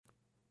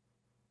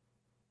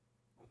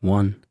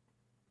1,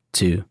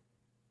 2,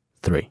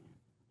 3.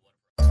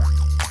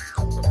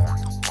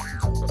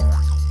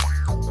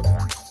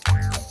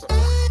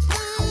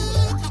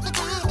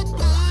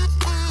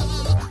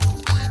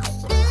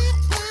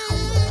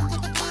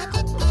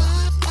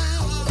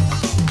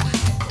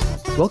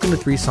 Welcome to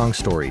Three Song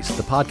Stories,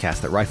 the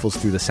podcast that rifles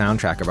through the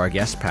soundtrack of our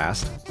guests'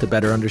 past to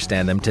better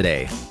understand them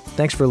today.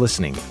 Thanks for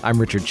listening.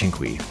 I'm Richard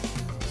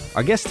Chinqui.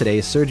 Our guest today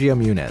is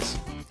Sergio Munez.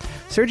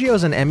 Sergio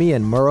is an Emmy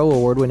and Murrow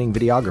award-winning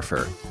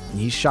videographer.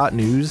 He's shot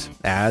news,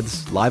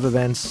 ads, live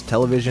events,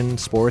 television,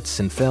 sports,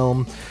 and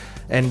film,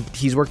 and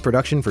he's worked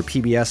production for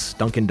PBS,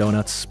 Dunkin'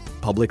 Donuts,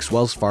 Publix,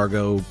 Wells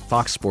Fargo,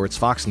 Fox Sports,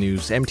 Fox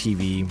News,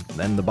 MTV,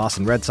 and the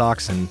Boston Red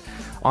Sox, and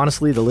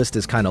honestly, the list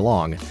is kind of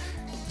long.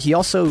 He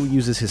also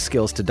uses his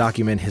skills to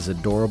document his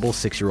adorable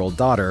 6-year-old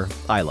daughter,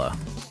 Isla.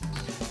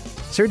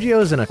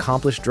 Sergio is an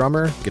accomplished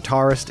drummer,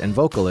 guitarist, and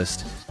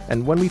vocalist,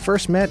 and when we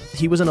first met,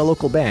 he was in a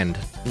local band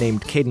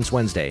named Cadence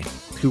Wednesday,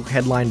 who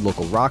headlined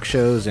local rock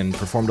shows and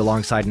performed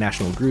alongside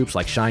national groups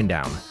like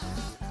Shinedown.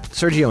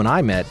 Sergio and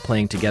I met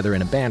playing together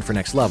in a band for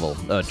Next Level,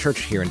 a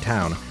church here in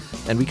town,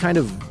 and we kind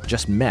of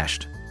just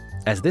meshed.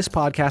 As this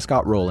podcast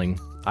got rolling,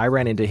 I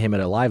ran into him at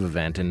a live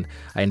event and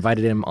I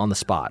invited him on the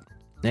spot,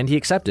 and he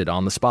accepted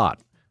on the spot.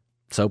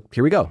 So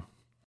here we go.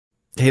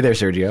 Hey there,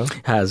 Sergio.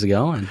 How's it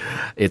going?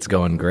 It's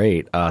going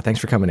great. Thanks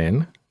for coming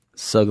in.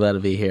 So glad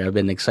to be here. I've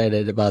been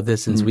excited about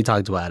this since we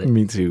talked about it.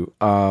 Me too.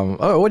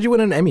 What'd you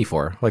win an Emmy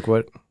for? Like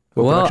what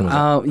production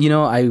was it?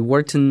 I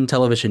worked in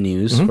television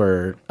news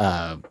for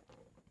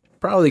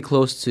probably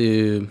close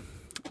to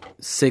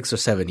 6 or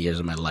 7 years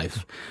of my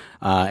life.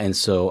 And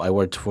so I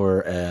worked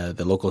for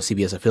the local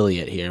CBS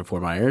affiliate here in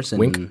Fort Myers. And,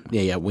 Wink?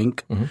 Yeah,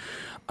 Wink.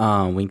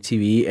 Wink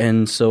TV.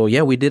 And so,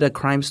 we did a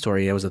crime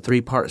story. It was a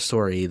 3-part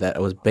story that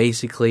was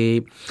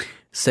basically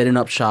setting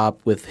up shop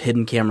with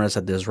hidden cameras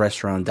at this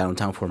restaurant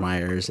downtown Fort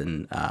Myers.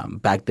 And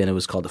back then it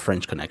was called the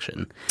French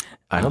Connection.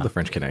 I know the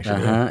French Connection.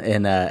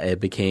 And it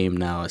became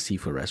now a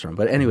seafood restaurant.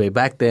 But anyway,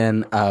 back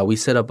then we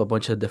set up a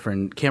bunch of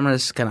different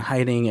cameras kind of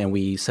hiding, and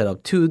we set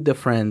up 2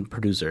 different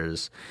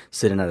producers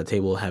sitting at a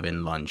table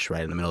having lunch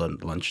right in the middle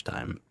of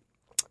lunchtime.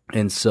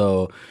 And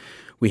so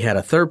we had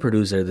a third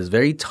producer, this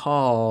very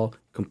tall,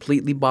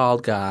 completely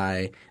bald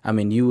guy. I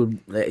mean,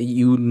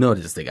 you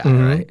noticed the guy,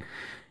 right?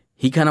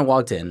 He kind of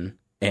walked in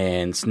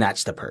and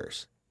snatched the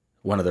purse.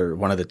 One of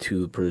the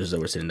 2 producers that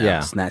were sitting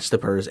down snatched the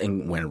purse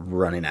and went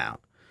running out.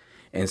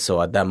 And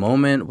so at that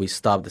moment, we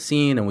stopped the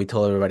scene and we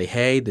told everybody,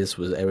 "Hey,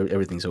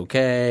 everything's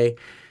okay.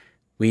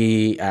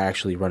 We are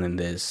actually running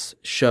this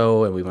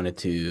show, and we wanted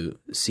to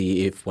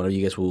see if one of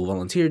you guys will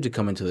volunteer to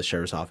come into the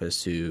sheriff's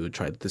office to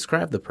try to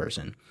describe the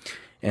person."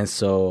 And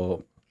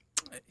so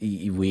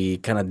we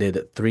kind of did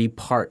a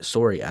 3-part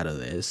story out of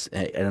this.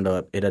 It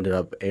ended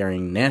up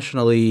airing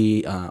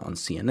nationally on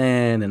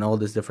CNN and all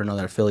these different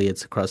other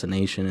affiliates across the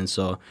nation. And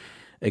so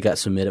it got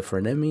submitted for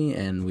an Emmy,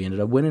 and we ended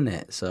up winning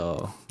it.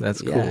 So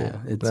that's cool. Yeah,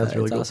 it's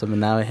really cool. Awesome.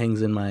 And now it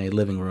hangs in my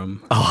living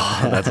room. Oh,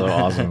 that's so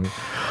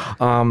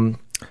awesome.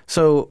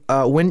 So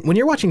when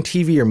you're watching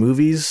TV or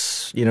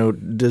movies,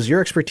 does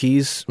your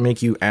expertise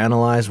make you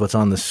analyze what's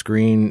on the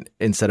screen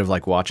instead of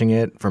like watching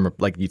it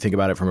you think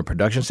about it from a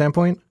production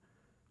standpoint?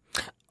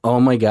 Oh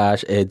my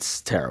gosh,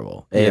 it's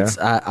terrible.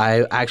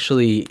 I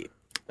actually,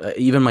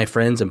 even my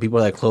friends and people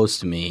that are close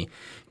to me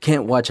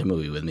can't watch a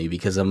movie with me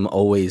because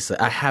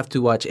I have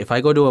to watch, if I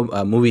go to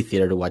a movie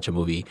theater to watch a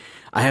movie,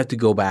 I have to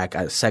go back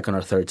a second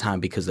or third time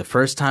because the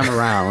first time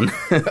around,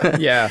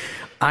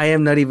 I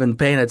am not even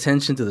paying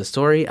attention to the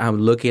story.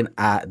 I'm looking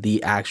at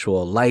the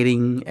actual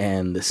lighting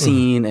and the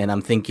scene, and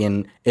I'm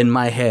thinking in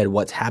my head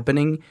what's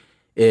happening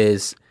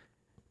is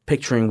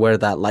picturing where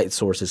that light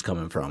source is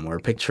coming from, or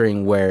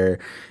picturing where,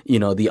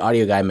 the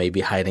audio guy may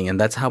be hiding. And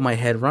that's how my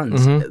head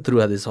runs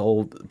throughout this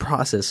whole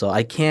process. So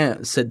I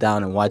can't sit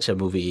down and watch a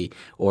movie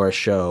or a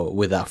show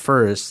without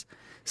first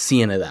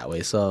seeing it that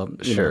way. So,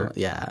 sure.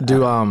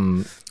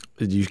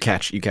 Did you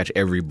catch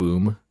every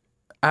boom?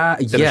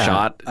 Yeah,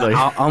 shot?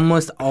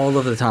 Almost all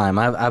of the time.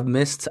 I've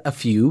missed a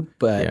few,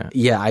 but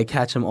I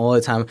catch them all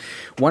the time.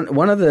 One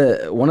of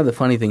the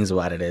funny things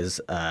about it is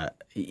I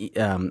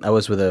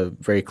was with a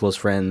very close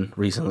friend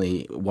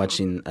recently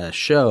watching a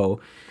show,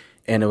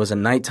 and it was a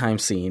nighttime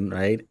scene,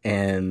 right?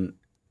 And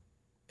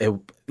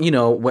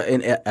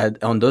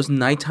on those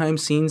nighttime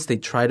scenes, they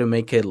try to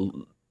make it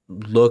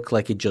look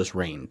like it just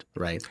rained,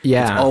 right?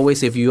 Yeah. It's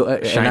always if you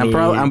and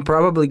I'm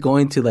probably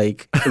going to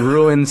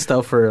ruin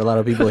stuff for a lot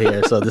of people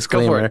here, so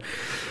disclaimer.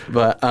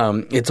 But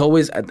it's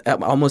always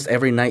at almost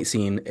every night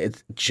scene,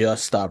 it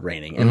just stopped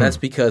raining, and that's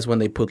because when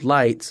they put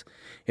lights,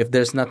 if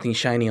there's nothing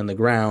shiny on the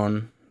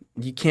ground,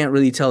 you can't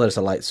really tell there's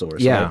a light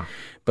source. Yeah. Right?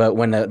 But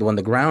when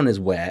the ground is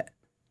wet,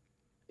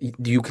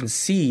 you can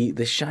see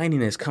the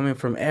shininess coming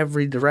from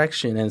every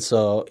direction. And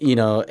so,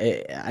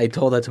 I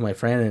told that to my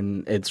friend,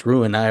 and it's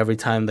ruined. Now every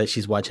time that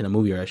she's watching a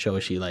movie or a show,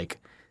 she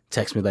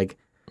texts me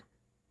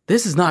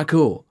this is not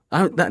cool.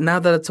 Now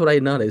that's what I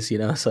noticed,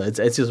 So it's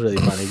just really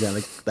funny.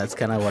 That's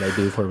kind of what I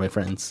do for my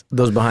friends.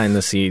 Those behind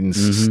the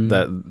scenes,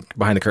 that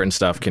behind the curtain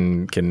stuff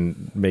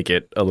can make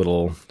it a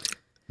little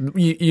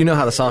you know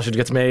how the sausage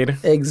gets made.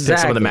 Exactly. Take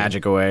some of the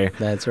magic away.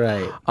 That's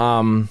right.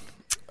 All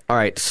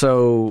right.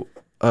 So,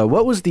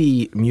 what was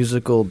the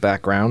musical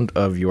background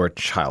of your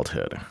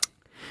childhood?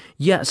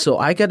 Yeah, so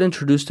I got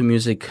introduced to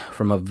music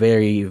from a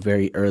very,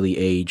 very early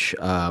age.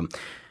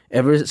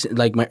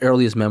 Like my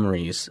earliest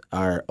memories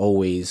are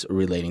always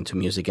relating to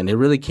music, and it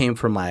really came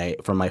from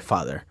my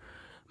father.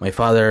 My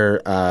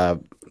father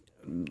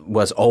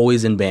was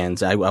always in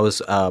bands. I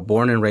was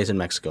born and raised in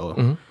Mexico.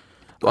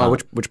 Mm-hmm.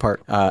 Which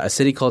part? A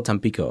city called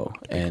Tampico,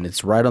 and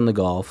it's right on the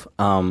Gulf.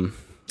 And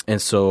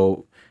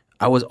so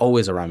I was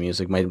always around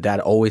music. My dad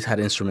always had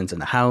instruments in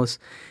the house.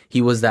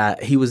 He was that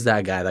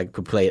guy that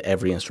could play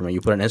every instrument.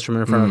 You put an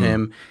instrument in front of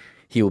him,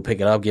 he will pick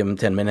it up, give him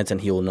 10 minutes,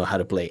 and he will know how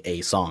to play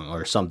a song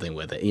or something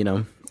with it, you know?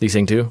 Do you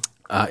sing too?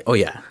 Oh,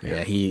 yeah.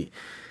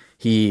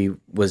 He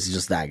was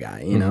just that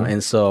guy, you know?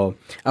 And so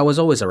I was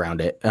always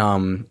around it.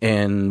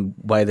 And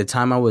by the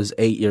time I was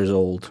 8 years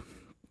old,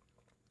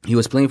 he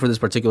was playing for this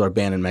particular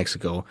band in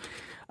Mexico.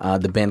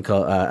 The band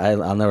called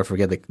I'll never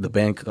forget the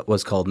band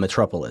was called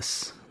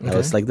Metropolis. That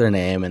was like their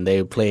name, and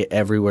they play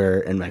everywhere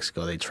in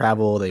Mexico. They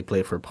travel, they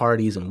play for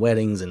parties and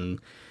weddings and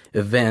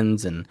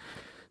events, and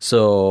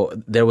so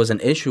there was an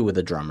issue with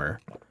the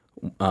drummer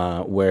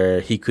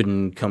where he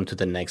couldn't come to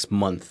the next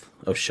month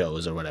of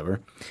shows or whatever.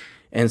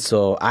 And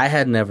so I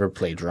had never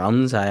played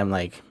drums. I am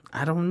like,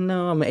 I don't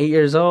know. I'm 8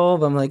 years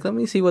old. I'm like, let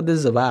me see what this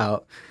is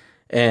about.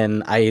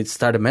 And I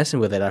started messing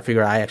with it. I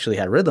figured I actually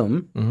had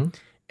rhythm. Mm-hmm.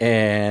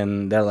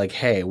 And they're like,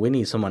 hey, we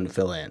need someone to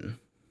fill in.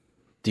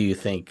 Do you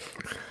think?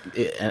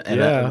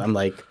 And I'm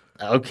like,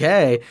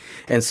 okay.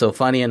 And so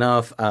funny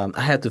enough,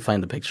 I had to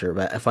find the picture.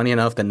 But funny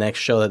enough, the next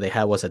show that they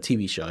had was a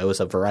TV show. It was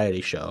a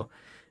variety show.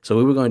 So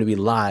we were going to be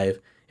live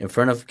in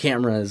front of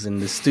cameras in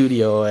the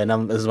studio. And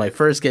this was my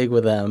first gig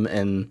with them.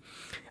 And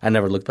I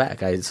never looked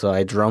back. So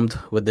I drummed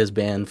with this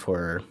band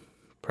for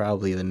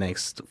probably the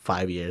next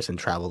 5 years and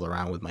traveled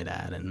around with my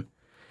dad.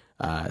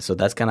 And so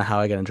that's kind of how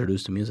I got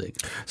introduced to music.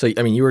 So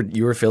I mean,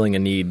 you were filling a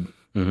need,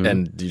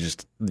 and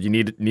you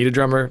need a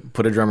drummer,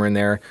 put a drummer in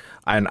there,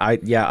 and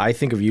I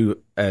think of you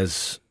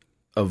as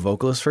a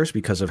vocalist first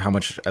because of how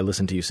much I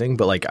listen to you sing.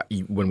 But like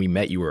when we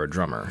met, you were a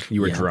drummer, you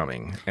were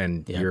drumming,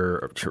 and you're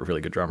a really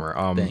good drummer.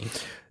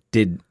 Thanks.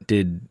 Did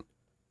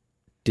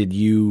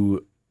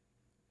you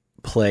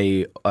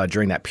play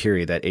during that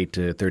period, that 8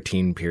 to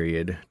 13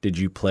 period? Did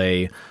you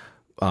play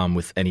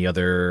with any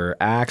other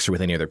acts or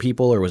with any other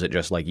people, or was it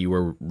just like you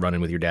were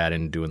running with your dad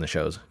and doing the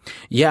shows?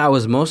 Yeah, I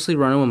was mostly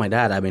running with my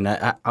dad. I mean,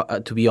 I,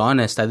 to be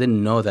honest, I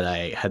didn't know that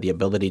I had the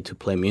ability to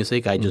play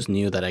music. I just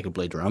knew that I could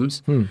play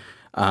drums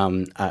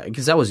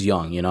because I was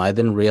young. You know, I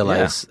didn't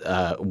realize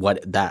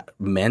what that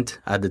meant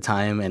at the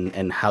time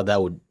and how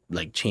that would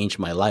like change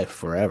my life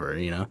forever.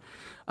 You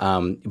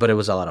know, but it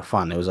was a lot of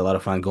fun. It was a lot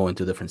of fun going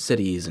to different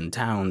cities and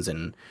towns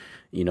and,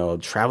 you know,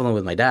 traveling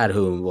with my dad,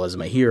 who was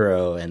my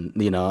hero and,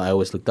 you know, I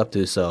always looked up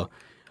to. So,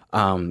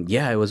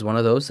 it was one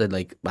of those that,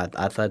 like,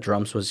 I thought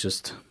drums was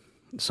just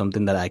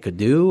something that I could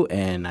do,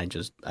 and I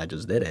just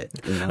did it.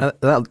 You know?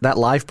 That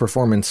live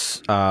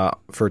performance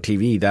for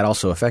TV, that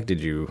also affected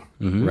you,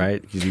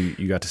 right? Because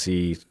you got to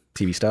see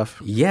TV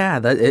stuff. Yeah,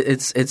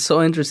 it's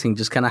so interesting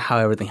just kind of how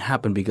everything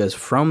happened, because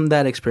from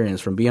that experience,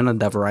 from being on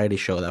that variety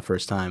show that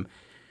first time,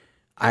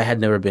 I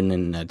had never been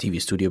in a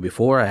TV studio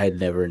before. I had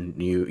never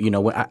knew, you know,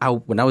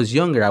 when I was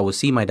younger, I would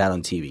see my dad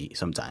on TV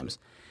sometimes.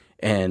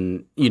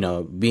 And, you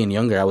know, being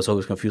younger, I was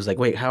always confused, like,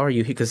 wait, how are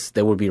you here? Because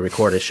there would be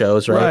recorded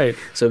shows, right?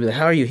 So I'd be like,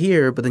 how are you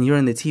here? But then you're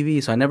in the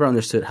TV. So I never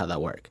understood how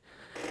that worked.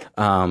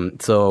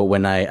 So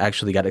when I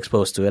actually got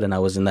exposed to it and I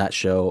was in that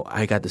show,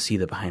 I got to see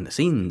the behind the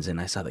scenes,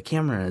 and I saw the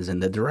cameras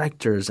and the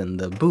directors and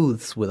the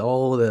booths with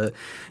all the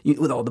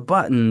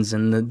buttons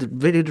and the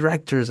video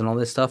directors and all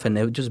this stuff. And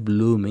it just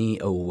blew me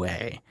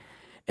away.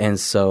 And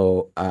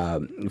so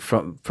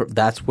from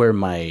that's where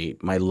my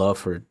love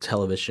for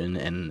television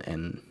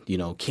and you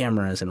know,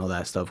 cameras and all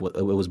that stuff,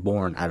 it was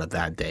born out of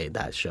that day,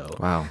 that show.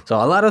 Wow. So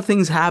a lot of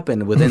things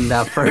happened within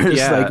that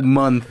first like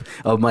month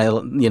of my,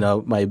 you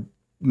know, my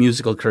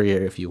musical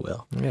career, if you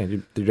will. Yeah,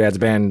 your dad's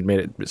band made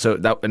it. So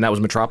that was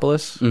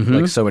Metropolis.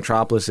 Like, so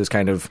Metropolis is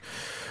kind of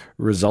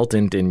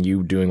resultant in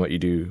you doing what you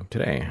do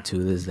today. To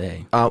this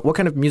day. What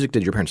kind of music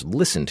did your parents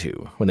listen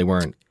to when they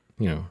weren't,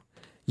 you know?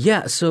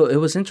 Yeah, so it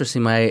was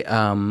interesting. My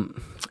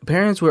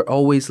parents were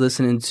always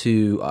listening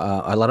to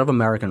a lot of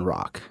American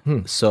rock.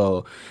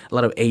 So a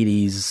lot of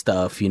 80s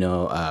stuff, you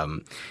know.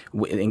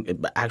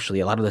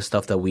 Actually, a lot of the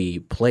stuff that we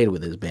played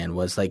with this band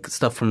was like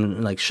stuff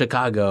from like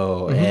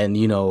Chicago and,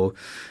 you know,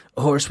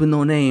 Horse with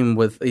No Name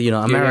with, you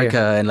know,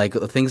 America and like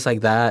things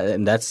like that.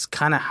 And that's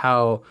kind of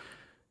how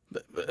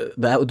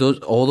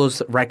all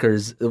those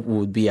records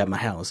would be at my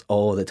house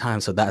all the time.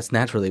 So that's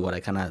naturally what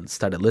I kind of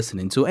started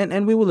listening to.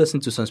 And we would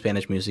listen to some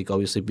Spanish music,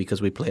 obviously,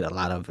 because we played a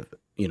lot of,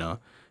 you know,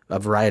 a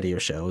variety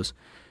of shows.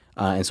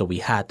 And so we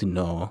had to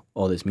know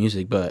all this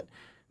music. But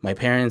my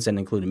parents, and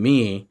including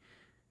me,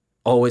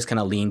 always kind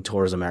of leaned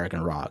towards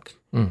American rock.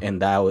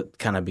 And that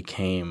kind of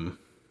became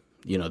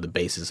the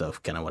basis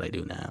of kind of what I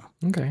do now.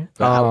 Okay.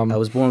 But I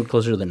was born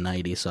closer to the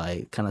 90s, so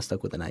I kind of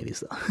stuck with the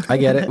 90s though. I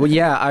get it. Well,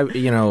 yeah,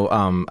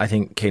 I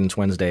think Cadence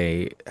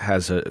Wednesday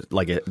has a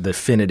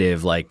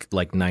definitive like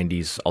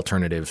 90s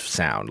alternative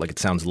sound. Like it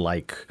sounds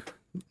like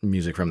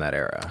music from that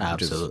era.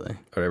 Absolutely. Which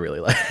is what I really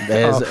like.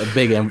 There's a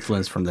big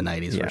influence from the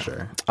 90s for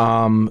sure.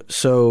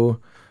 So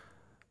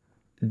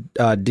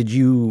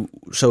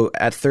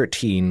at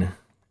 13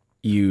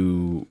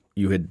 you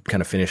had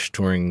kind of finished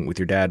touring with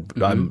your dad.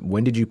 Mm-hmm.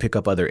 When did you pick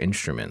up other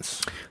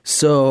instruments?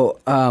 So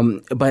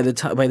by the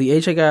time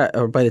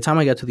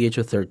I got to the age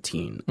of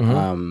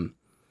 13,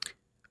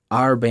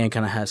 our band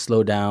kind of had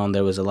slowed down.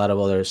 There was a lot of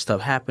other stuff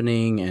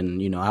happening,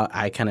 and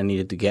I kind of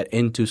needed to get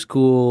into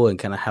school and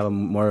kind of have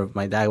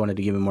my dad wanted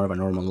to give me more of a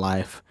normal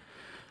life,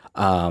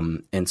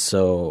 and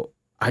so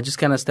I just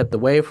kind of stepped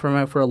away from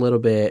it for a little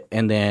bit,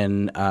 and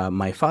then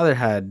my father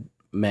had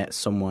met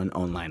someone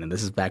online, and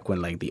this is back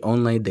when like the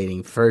online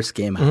dating first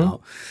came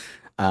out,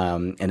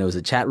 and it was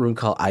a chat room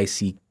called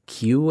ICQ,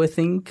 I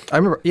think. I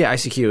remember, yeah,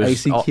 ICQ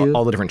is ICQ.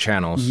 All the different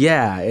channels.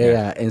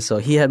 Yeah. And so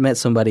he had met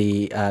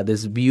somebody,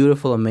 this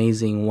beautiful,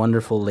 amazing,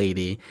 wonderful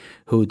lady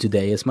who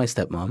today is my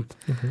stepmom.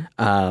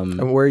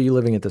 And where are you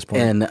living at this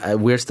point?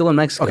 And we're still in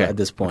Mexico at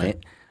this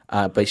point,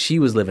 but she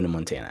was living in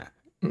Montana.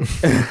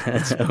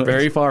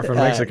 Very far from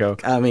Mexico.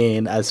 I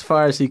mean, as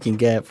far as you can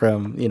get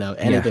from,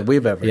 anything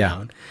we've ever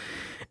known.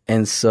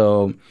 And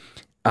so,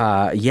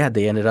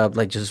 they ended up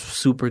like just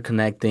super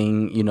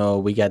connecting.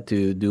 We got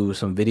to do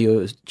some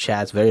video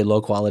chats, very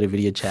low quality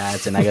video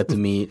chats, and I got to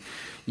meet,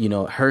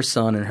 her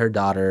son and her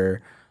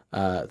daughter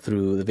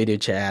through the video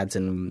chats,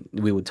 and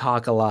we would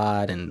talk a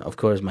lot. And of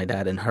course, my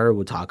dad and her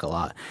would talk a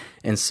lot.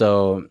 And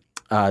so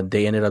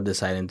they ended up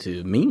deciding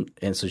to meet.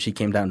 And so she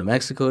came down to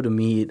Mexico to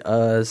meet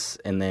us,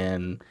 and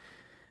then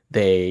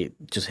they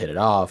just hit it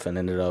off and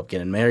ended up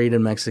getting married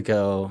in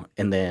Mexico.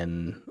 And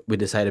then we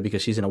decided,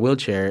 because she's in a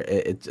wheelchair,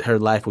 her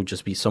life would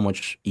just be so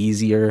much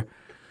easier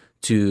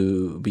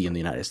to be in the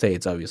United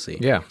States, obviously.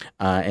 Yeah.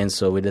 And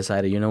so we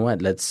decided, you know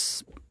what,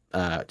 let's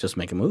just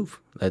make a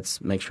move.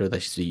 Let's make sure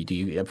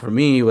that for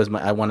me,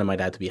 I wanted my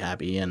dad to be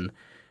happy. And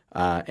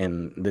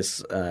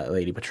this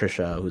lady,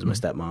 Patricia, who's my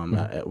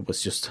stepmom,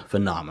 was just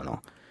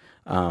phenomenal.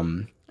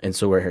 And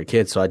so we're her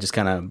kids. So I just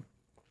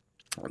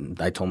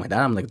I told my dad,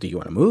 I'm like, do you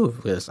want to move?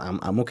 Because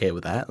I'm okay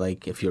with that,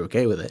 like, if you're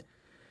okay with it.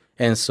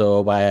 And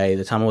so by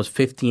the time I was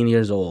 15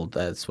 years old,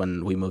 that's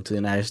when we moved to the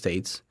United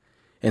States.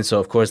 And so,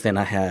 of course, then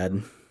I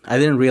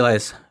didn't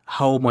realize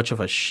how much of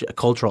a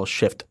cultural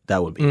shift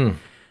that would be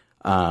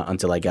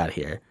until I got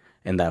here.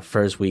 And that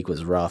first week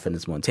was rough, and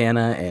it's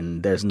Montana,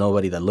 and there's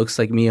nobody that looks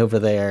like me over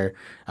there.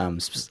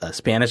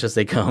 Spanish as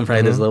they come,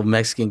 right? This little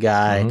Mexican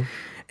guy.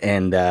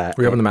 And were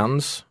you up in the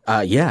mountains?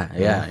 Yeah.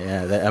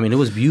 I mean, it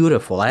was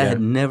beautiful. I had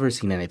never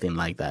seen anything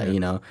like that.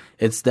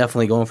 It's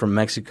definitely going from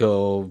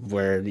Mexico,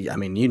 where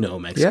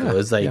Mexico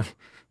is like,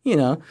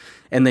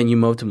 and then you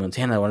move to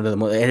Montana. One of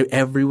the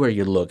everywhere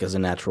you look is a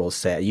natural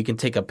set. You can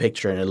take a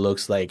picture and it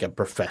looks like a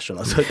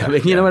professional.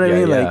 You know what I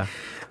mean? Like,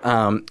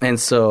 and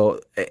so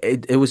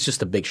it was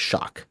just a big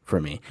shock for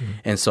me.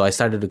 And so I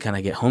started to kind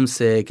of get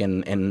homesick,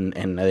 and I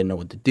didn't know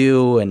what to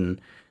do.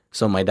 And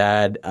so my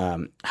dad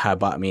had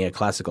bought me a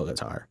classical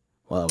guitar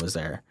while I was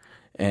there.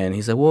 And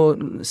he said, well,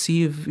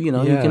 see if, you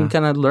can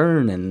kind of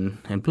learn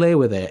and play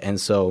with it. And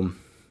so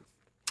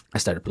I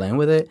started playing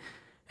with it,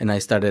 and I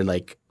started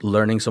like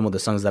learning some of the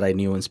songs that I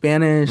knew in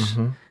Spanish,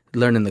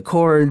 learning the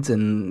chords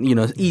and,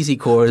 easy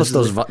chords.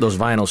 Plus those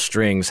vinyl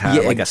strings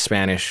have like a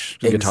Spanish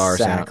guitar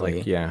sound.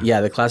 Like,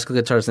 the classical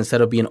guitars,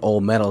 instead of being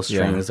all metal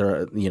strings,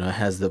 it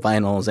has the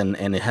vinyls,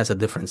 and it has a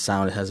different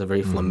sound. It has a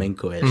very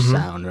flamenco-ish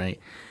sound, right?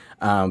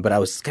 But I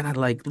was kind of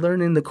like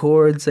learning the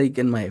chords, like,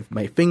 and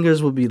my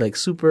fingers would be like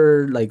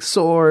super like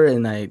sore,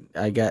 and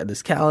I got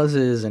these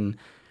calluses,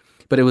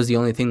 but it was the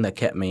only thing that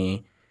kept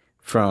me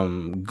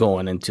from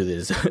going into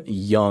this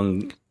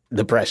young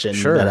depression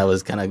that I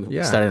was kind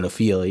of starting to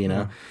feel.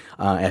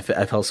 I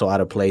felt so out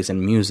of place,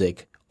 and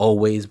music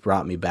always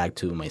brought me back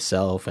to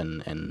myself,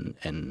 and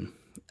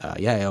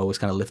it always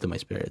kind of lifted my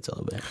spirits a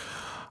little bit.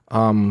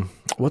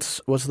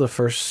 What's the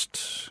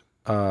first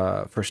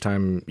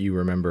time you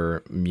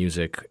remember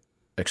music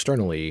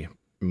externally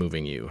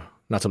moving you?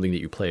 Not something that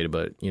you played,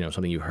 but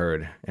something you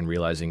heard and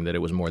realizing that it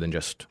was more than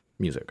just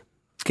music.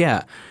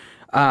 Yeah,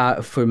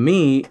 for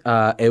me,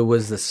 it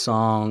was the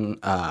song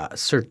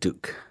 "Sir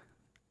Duke."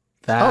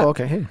 Oh,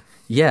 okay. Hey.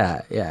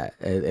 Yeah.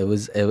 It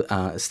was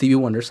a Stevie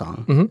Wonder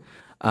song.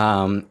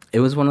 It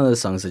was one of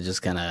those songs that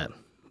just kind of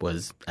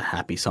was a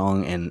happy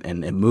song,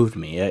 and it moved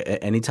me.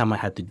 Anytime I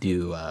had to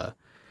do a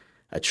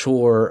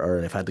chore, or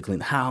if I had to clean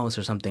the house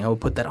or something, I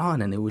would put that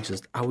on, and I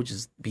would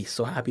just be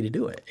so happy to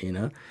do it,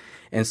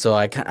 And so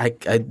I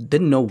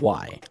didn't know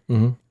why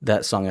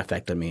that song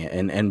affected me,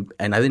 and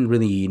I didn't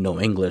really know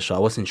English, so I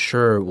wasn't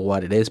sure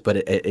what it is, but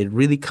it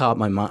really caught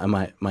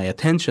my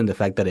attention, the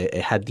fact that it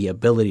had the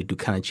ability to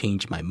kind of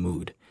change my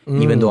mood,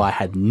 even though I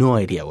had no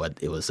idea what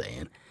it was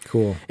saying.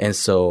 Cool. And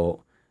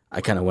so I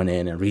kind of went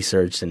in and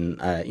researched,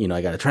 and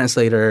I got a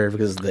translator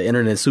because the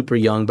internet is super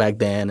young back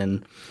then,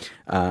 and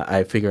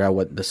I figured out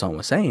what the song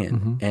was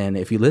saying. And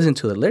if you listen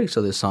to the lyrics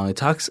of this song, it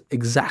talks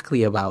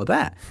exactly about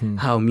that.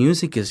 How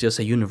music is just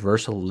a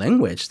universal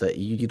language that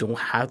you don't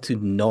have to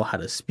know how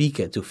to speak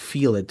it, to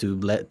feel it,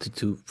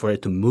 for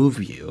it to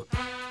move you.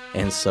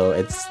 And so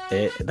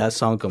that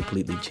song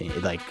completely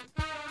changed, like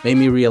made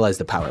me realize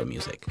the power of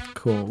music.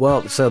 Cool.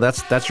 Well, so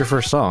that's your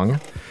first song.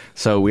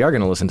 So we are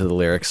going to listen to the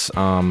lyrics.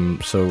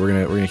 So we're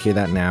gonna hear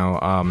that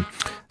now.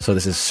 So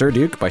this is Sir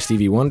Duke by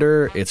Stevie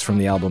Wonder. It's from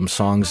the album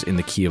Songs in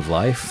the Key of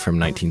Life from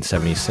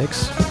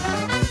 1976.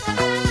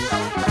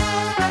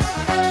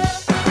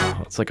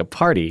 It's like a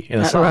party in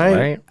a song,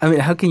 right? I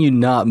mean, how can you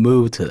not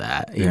move to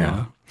that? You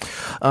know.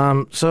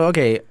 So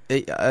okay,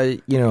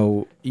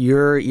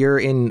 you're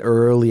in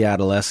early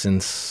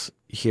adolescence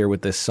here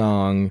with this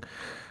song.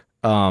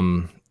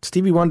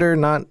 Stevie Wonder,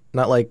 not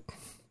like,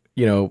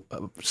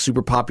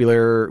 super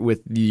popular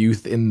with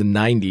youth in the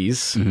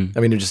 90s. I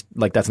mean, just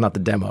like that's not the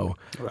demo.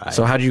 Right.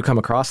 So how did you come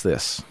across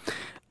this?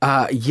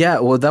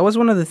 Well, that was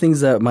one of the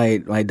things that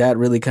my dad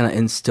really kind of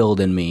instilled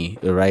in me,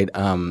 right?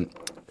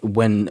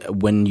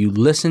 When you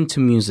listen to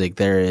music,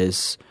 there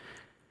is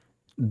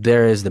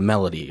the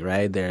melody,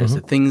 right? There's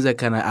the things that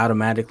kind of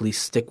automatically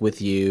stick with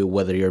you,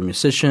 whether you're a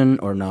musician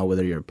or not,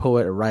 whether you're a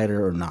poet, a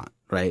writer or not,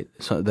 right?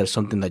 So there's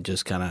something that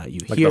just kind of, you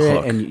like hear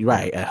it and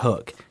a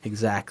hook,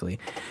 exactly.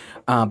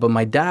 But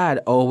my dad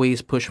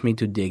always pushed me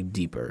to dig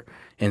deeper,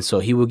 and so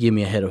he would give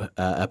me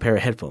a pair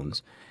of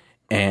headphones,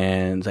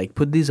 and like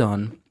put these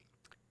on,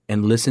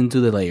 and listen to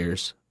the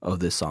layers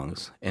of these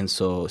songs. And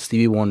so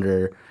Stevie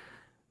Wonder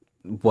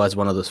was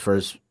one of those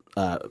first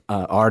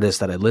artists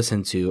that I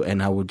listened to,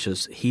 and I would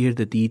just hear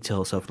the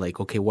details of like,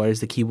 okay, what is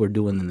the keyboard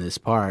doing in this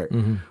part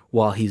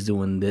while he's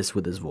doing this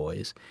with his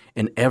voice,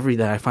 and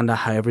I found out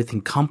how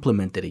everything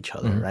complemented each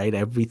other, right?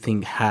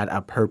 Everything had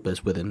a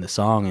purpose within the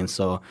song, and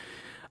so.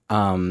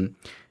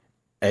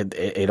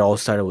 It all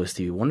started with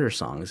Stevie Wonder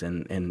songs,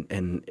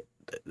 and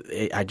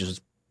I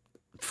just,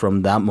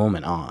 from that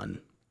moment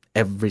on,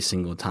 every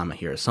single time I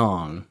hear a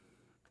song,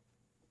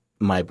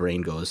 my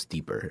brain goes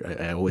deeper.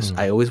 I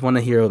always want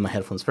to hear it with my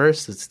headphones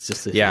first. It's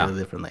just a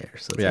different layer.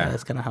 So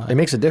that's kind of how it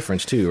makes a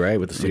difference too, right?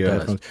 With the studio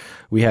headphones,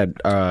 we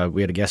had a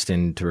guest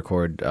in to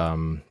record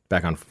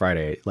back on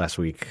Friday last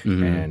week,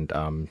 and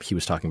he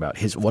was talking about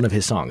one of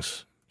his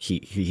songs.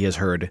 He has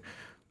heard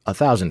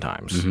 1,000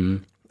 times.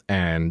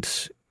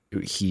 And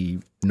he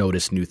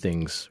noticed new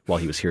things while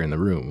he was here in the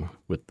room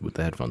with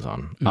the headphones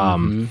on.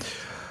 All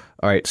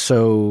right,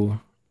 so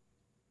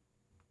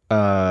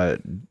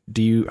when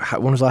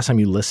was the last time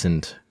you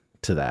listened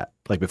to that?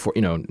 Like before,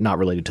 not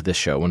related to this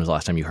show. When was the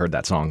last time you heard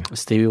that song?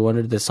 Stevie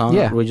Wonder, the song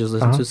we just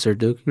listened to, Sir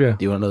Duke? Yeah.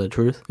 Do you want to know the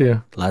truth?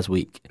 Yeah. Last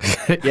week.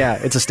 Yeah,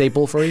 it's a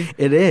staple for you?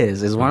 It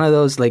is. It's one of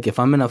those, like, if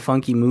I'm in a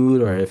funky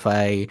mood or if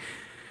I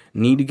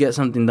need to get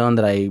something done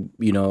that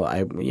we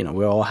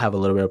all have a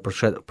little bit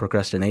of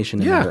procrastination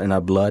in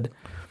our blood.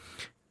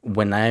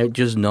 When I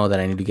just know that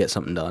I need to get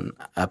something done,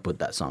 I put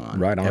that song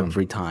on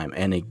every time,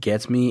 and it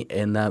gets me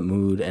in that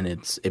mood, and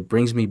it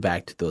brings me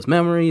back to those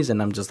memories, and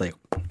I'm just like,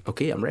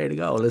 okay, I'm ready to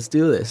go. Let's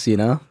do this,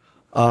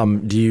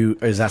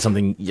 Is that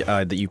something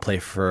that you play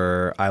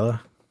for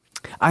Isla?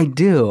 I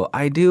do,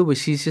 but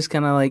she's just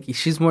kind of like,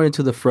 she's more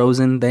into the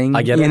Frozen thing.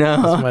 I get it.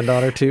 That's my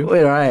daughter too.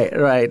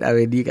 Right. I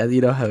mean,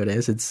 you know how it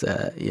is. It's,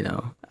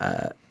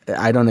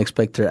 I don't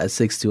expect her at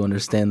 6 to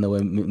understand the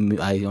way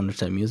I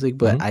understand music,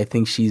 but I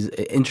think she's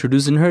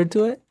introducing her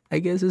to it, I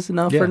guess, is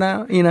enough for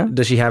now,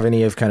 Does she have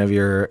any of kind of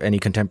any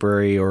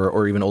contemporary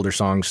or even older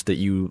songs that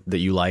you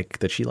like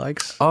that she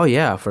likes? Oh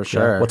yeah, for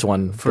sure. Yeah. What's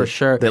one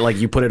sure that like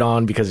you put it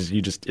on because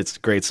it's a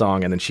great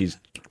song and then she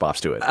bops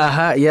to it?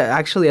 Yeah,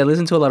 actually I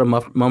listen to a lot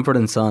of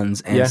Mumford &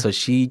 Sons, and so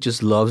she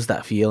just loves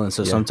that feel, and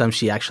so sometimes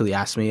she actually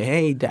asks me,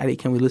 "Hey Daddy,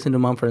 can we listen to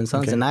Mumford &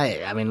 Sons?" Okay. And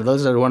I mean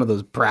those are one of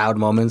those proud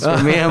moments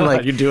for me. I'm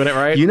like, you're doing it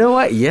right. You know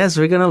what? Yes,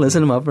 we're gonna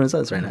listen to Mumford &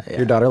 Sons right now. Yeah.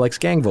 Your daughter likes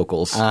gang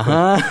vocals. All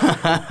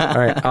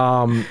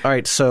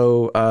right.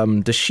 So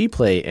does she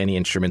play any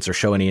instruments or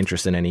show any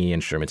interest in any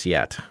instruments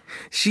yet?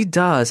 She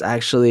does,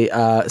 actually.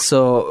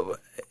 So,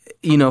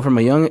 from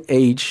a young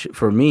age,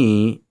 for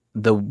me,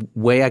 the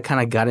way I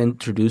kind of got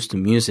introduced to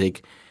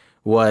music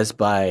was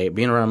by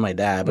being around my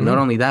dad. But not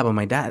only that, but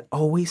my dad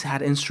always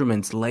had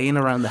instruments laying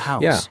around the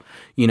house.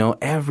 Yeah.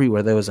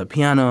 Everywhere. There was a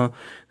piano,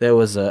 there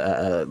was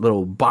a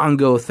little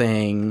bongo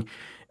thing,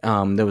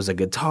 there was a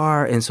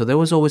guitar, and so there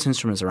was always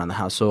instruments around the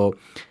house. So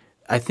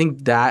I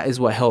think that is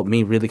what helped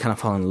me really kind of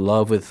fall in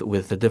love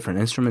with the different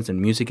instruments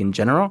and music in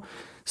general.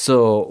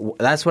 So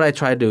that's what I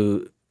tried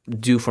to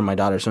do for my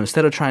daughter. So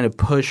instead of trying to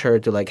push her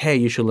to like, hey,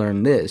 you should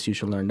learn this, you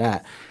should learn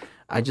that,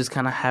 I just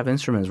kind of have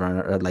instruments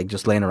around, like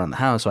just laying around the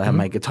house. So I have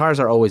my guitars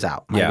are always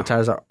out. My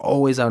guitars are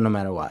always out no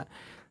matter what.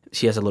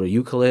 She has a little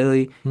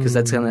ukulele because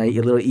that's kind of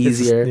a little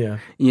easier,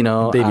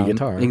 baby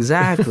guitar.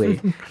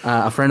 Exactly.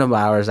 A friend of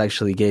ours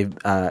actually gave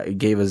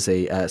us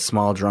a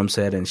small drum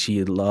set, and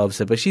she loves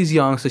it. But she's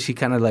young, so she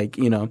kind of like,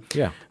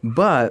 Yeah.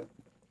 But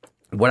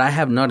what I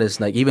have noticed,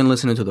 like even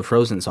listening to the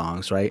Frozen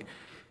songs, right?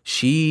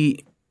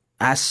 She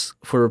ask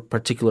for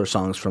particular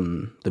songs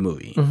from the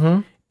movie.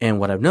 And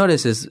what I've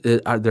noticed is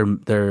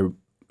they're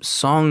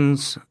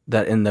songs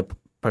that in the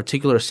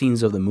particular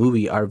scenes of the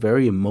movie are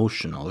very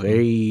emotional,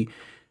 very,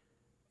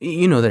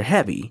 they're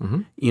heavy.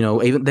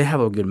 Even they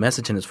have a good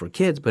message and it's for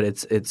kids, but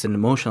it's an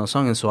emotional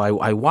song. And so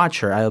I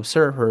watch her, I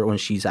observe her when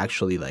she's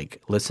actually like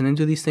listening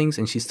to these things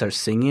and she starts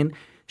singing.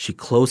 She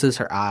closes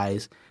her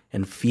eyes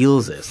and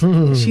feels this.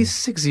 She's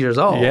 6 years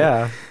old.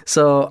 Yeah.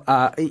 So,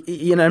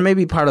 and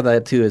maybe part of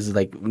that too is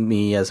like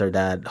me as her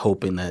dad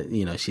hoping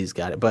that, she's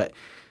got it. But,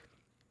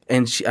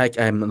 and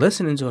I'm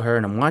listening to her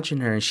and I'm watching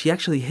her and she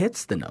actually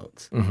hits the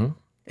notes.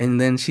 And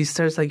then she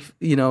starts like,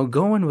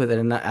 going with it.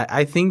 And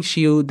I think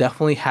she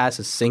definitely has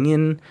a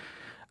singing,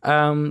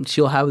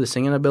 she'll have the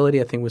singing ability.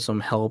 I think with some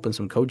help and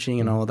some coaching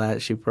and all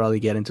that, she'll probably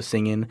get into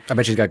singing. I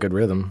bet she's got good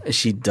rhythm.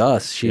 She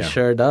does. She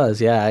sure does.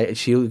 Yeah.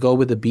 She'll go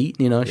with the beat,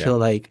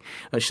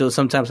 she'll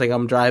sometimes like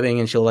I'm driving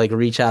and she'll like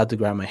reach out to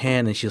grab my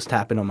hand and she's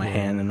tapping on my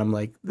hand. And I'm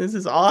like, this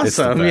is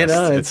awesome.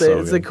 It's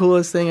the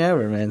coolest thing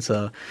ever, man.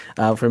 So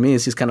for me,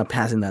 it's just kind of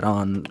passing that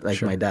on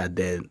like my dad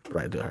did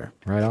right to her.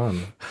 Right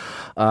on.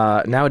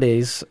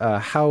 Nowadays,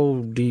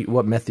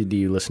 what method do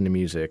you listen to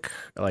music?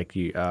 Like, do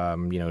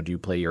you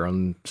play your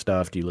own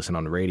stuff? Do you listen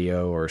on the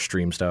radio or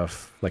stream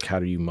stuff? Like, how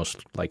do you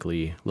most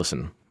likely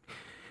listen?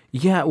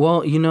 Yeah,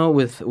 well,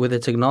 with the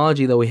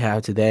technology that we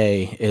have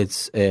today,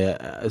 it's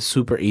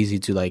super easy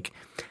to like.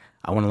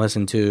 I want to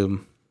listen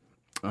to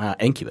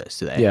Incubus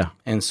today. Yeah,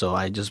 and so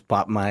I just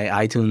pop my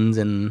iTunes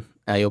and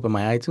I open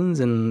my iTunes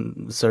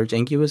and search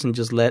Incubus and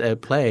just let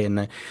it play.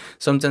 And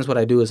sometimes what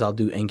I do is I'll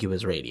do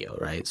Incubus radio,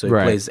 right? So it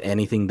plays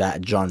anything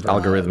that genre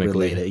algorithmically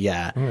related.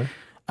 Yeah,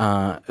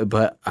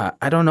 but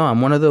I don't know.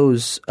 I'm one of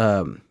those.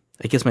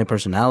 I guess my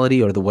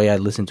personality or the way I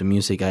listen to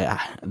music,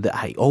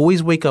 I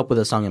always wake up with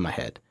a song in my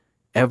head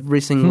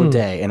every single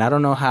day. And I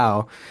don't know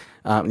how,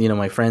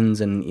 my friends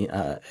and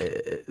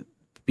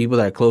people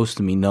that are close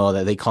to me know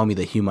that they call me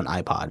the human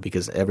iPod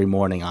because every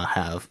morning I'll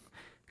have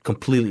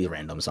completely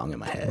random song in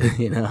my head,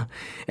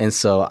 And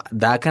so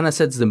that kind of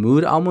sets the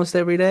mood almost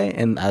every day.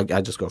 And I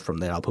just go from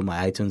there. I'll put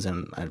my iTunes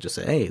and I just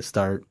say, hey,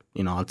 start,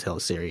 I'll tell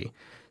Siri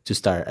to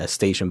start a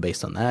station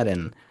based on that.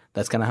 And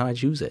that's kind of how I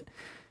choose it.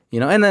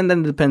 And then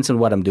it depends on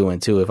what I'm doing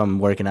too. If I'm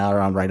working out or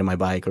I'm riding my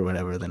bike or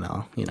whatever, then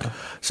I'll,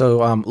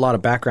 So a lot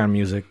of background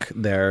music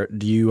there.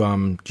 Do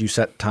you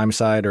set time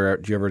aside, or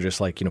do you ever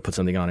just like put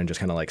something on and just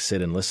kind of like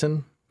sit and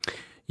listen?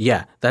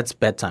 Yeah, that's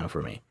bedtime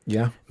for me.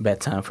 Yeah,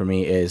 bedtime for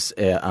me is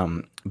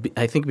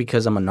I think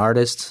because I'm an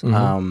artist,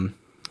 I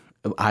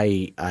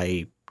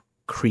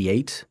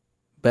create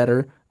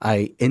better.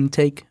 I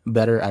intake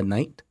better at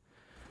night.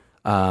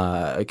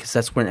 Because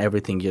that's when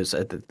everything just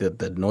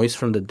the noise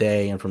from the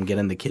day and from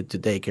getting the kid to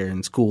daycare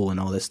and school and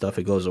all this stuff,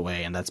 it goes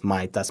away, and that's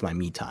my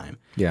me time.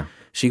 Yeah,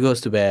 she goes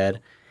to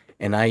bed,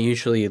 and I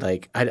usually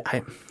like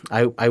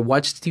I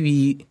watch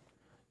TV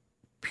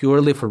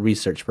purely for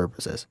research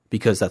purposes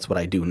because that's what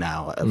I do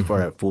now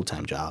for a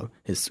full-time job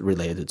is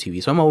related to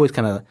TV. So I'm always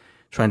kind of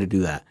trying to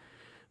do that,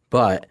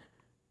 but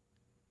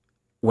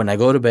when I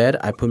go to bed,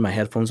 I put my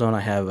headphones on.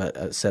 I have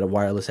a set of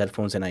wireless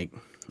headphones, and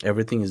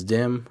everything is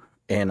dim.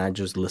 And I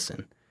just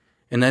listen,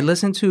 and I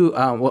listen to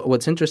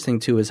what's interesting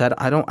too is that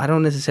I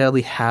don't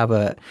necessarily have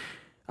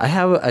I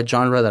have a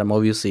genre that I'm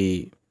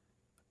obviously,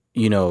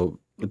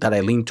 that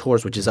I lean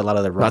towards, which is a lot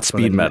of the rock, not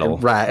speed metal,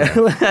 right?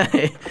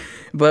 Yeah.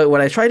 But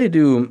what I try to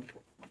do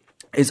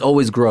is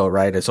always grow,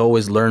 right? It's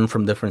always learn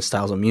from different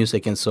styles of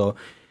music, and so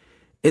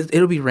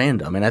it'll be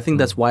random. And I think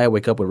that's why I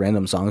wake up with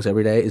random songs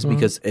every day is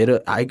because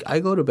I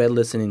go to bed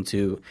listening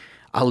to.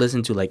 I'll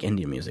listen to like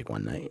Indian music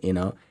one night,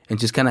 and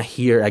just kind of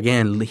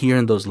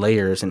hearing those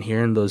layers and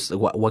hearing those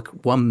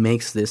what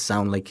makes this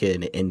sound like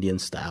an Indian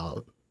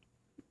style,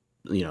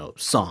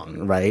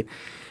 song, right?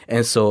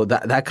 And so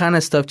that kind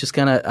of stuff just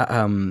kind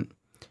of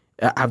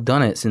I've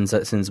done it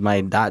since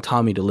my dad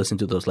taught me to listen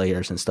to those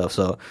layers and stuff.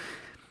 So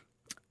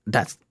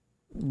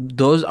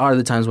those are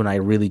the times when I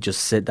really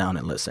just sit down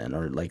and listen,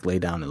 or like lay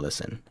down and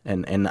listen,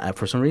 and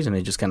for some reason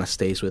it just kind of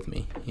stays with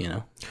me,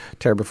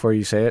 Tara, before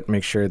you say it,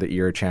 make sure that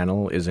your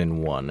channel is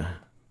in 1.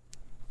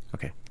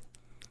 Okay.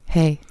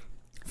 Hey,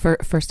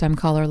 first-time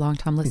caller,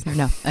 long-time listener.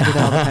 No, I do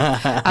that all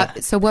the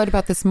time. So what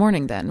about this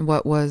morning then?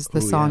 What was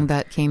the song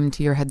that came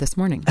to your head this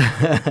morning?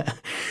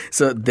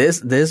 So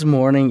this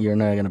morning, you're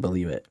not gonna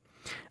believe it.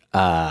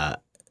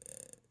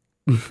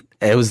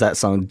 It was that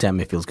song, "Damn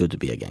It Feels Good to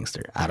Be a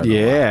Gangster." I don't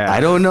know why. I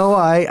don't know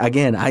why.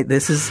 Again,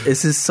 this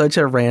is such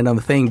a random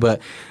thing, but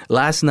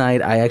last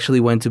night I actually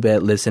went to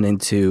bed listening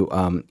to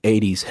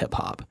 80s hip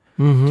hop.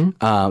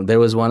 There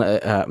was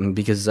one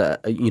because a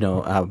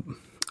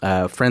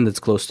friend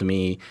that's close to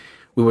me,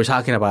 we were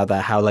talking about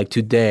that, how like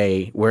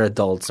today we're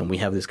adults and we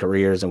have these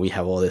careers and we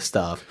have all this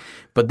stuff,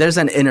 but there's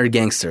an inner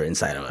gangster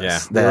inside of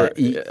us.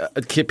 Yeah,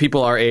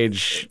 people our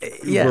age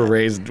were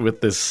raised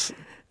with this.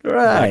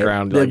 Right,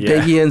 background, the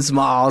Biggie and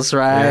Smalls,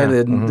 right,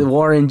 and the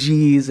Warren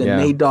G's and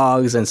Nate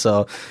Doggs, and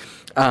so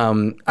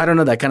I don't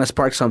know, that kind of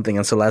sparked something.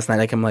 And so last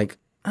night, I'm like,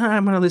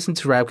 I'm gonna listen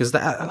to rap because a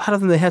lot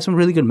of them, they have some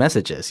really good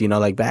messages,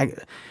 like back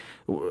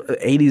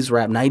 80s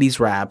rap, 90s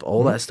rap,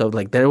 all that stuff.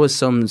 Like there was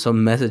some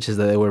messages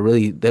that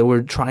they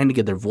were trying to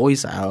get their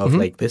voice out of.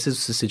 Like this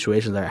is the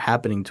situations that are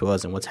happening to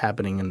us and what's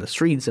happening in the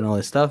streets and all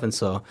this stuff. And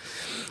so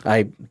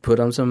I put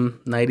on some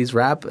 90s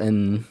rap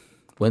and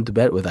went to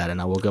bed with that,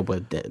 and I woke up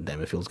with "Damn,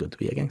 It Feels Good to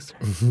Be a Gangster."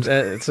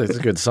 It's a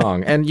good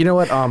song, and you know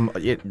what?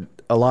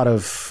 A lot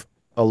of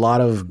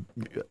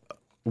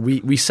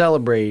we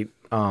celebrate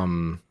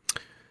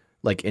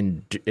like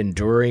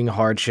enduring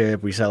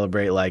hardship. We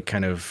celebrate like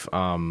kind of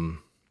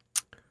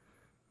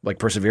like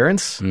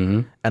perseverance,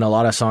 and a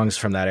lot of songs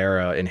from that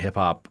era in hip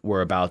hop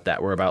were about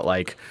that. Were about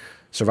like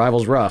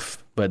survival's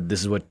rough, but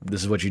this is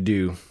what you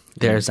do.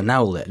 There's an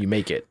outlet. You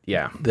make it.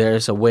 Yeah.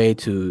 There's a way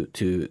to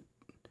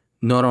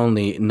not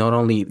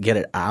only get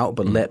it out,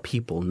 but let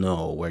people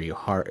know where your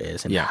heart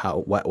is and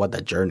what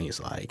that journey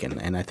is like.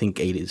 And I think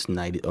 80s,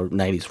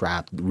 90s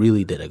rap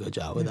really did a good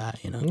job with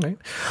that, you know. Right.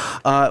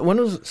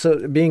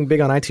 Being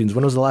big on iTunes,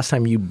 when was the last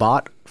time you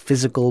bought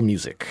physical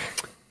music?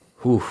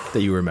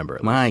 That you remember?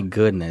 My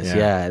goodness,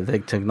 yeah. The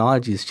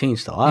technology has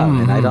changed a lot,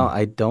 and I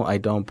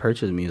don't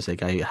purchase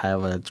music. I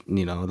have a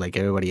like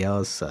everybody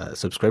else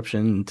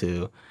subscription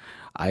to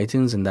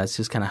iTunes, and that's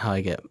just kind of how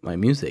I get my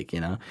music,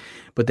 you know.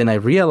 But then I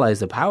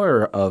realized the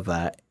power of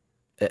that.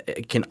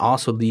 It can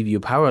also leave you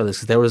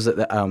powerless. There was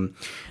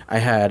I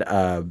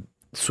had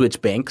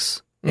switched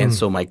banks, and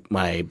so my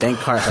bank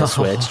card has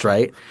switched,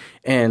 right?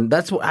 And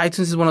that's what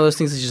iTunes is one of those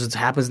things that just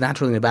happens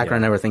naturally in the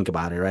background. I never think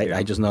about it, right? Yeah.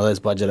 I just know there's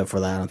budgeted for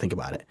that. I don't think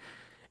about it.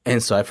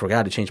 And so I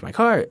forgot to change my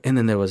card. And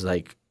then there was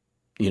like,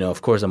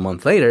 of course, a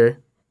month later,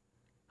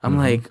 I'm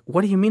like,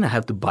 what do you mean I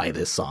have to buy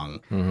this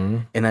song?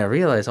 And I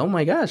realized, oh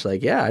my gosh,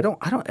 like, yeah, I don't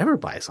ever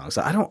buy songs.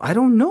 So I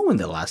don't know when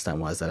the last time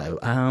was that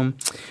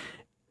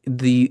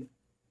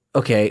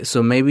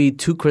so maybe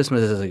 2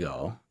 Christmases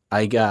ago,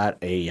 I got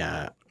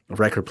a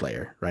record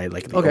player, right?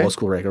 Like the old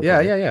school record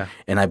player. Yeah.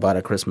 And I bought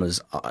a Christmas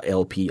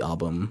LP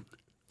album.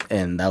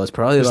 And that was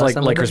probably the last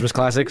time. Like Christmas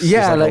classics?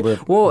 Yeah.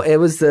 It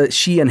was the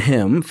She and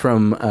Him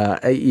from,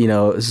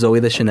 Zoe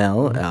the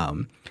Chanel,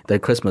 their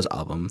Christmas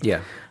album.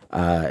 Yeah.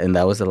 And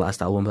that was the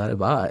last album that I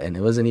bought. And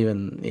it wasn't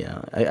even,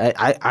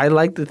 I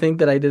like to think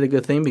that I did a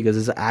good thing because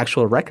it's an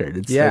actual record.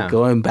 It's like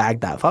going back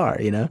that far,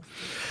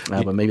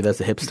 but maybe that's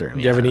a hipster.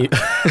 You have any?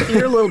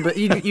 You're a little bit.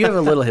 You have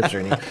a little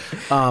hipster in you.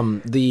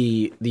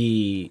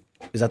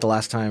 Is that the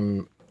last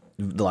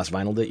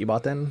vinyl that you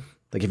bought then?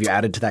 Like, have you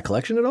added to that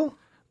collection at all?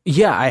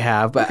 Yeah, I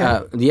have. But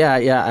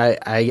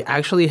I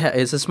actually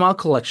it's a small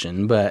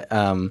collection, but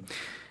I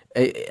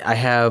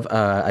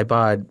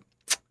bought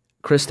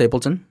Chris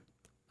Stapleton.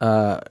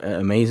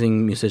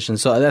 Amazing musician.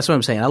 So that's what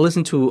I'm saying. I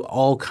listen to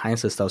all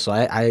kinds of stuff. So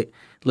I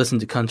listen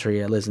to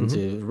country, I listen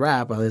to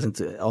rap, I listen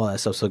to all that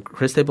stuff. So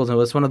Chris Stapleton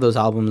was one of those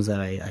albums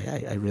that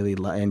I really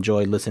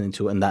enjoyed listening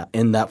to in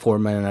that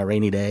format on a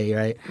rainy day,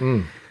 right?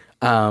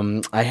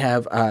 I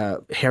have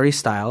Harry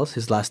Styles,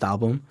 his last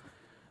album.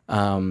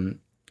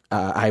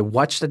 I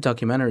watched a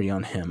documentary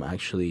on him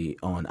actually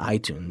on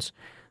iTunes.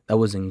 That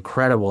was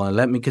incredible,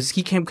 and because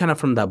he came kind of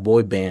from that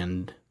boy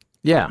band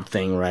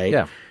thing, right?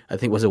 Yeah. I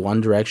think was it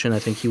One Direction? I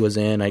think he was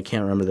in. I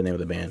can't remember the name of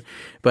the band,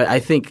 but I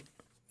think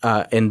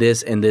in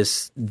this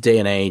day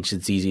and age,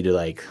 it's easy to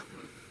like,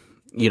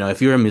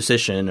 if you're a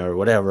musician or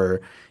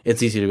whatever,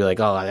 it's easy to be like,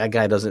 oh, that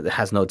guy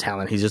has no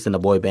talent. He's just in a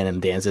boy band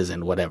and dances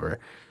and whatever.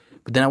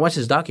 But then I watched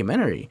his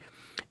documentary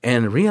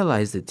and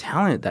realized the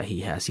talent that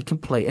he has. He can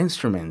play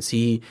instruments.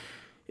 He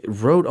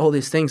wrote all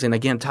these things, and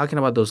again, talking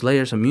about those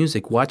layers of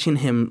music, watching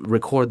him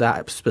record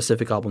that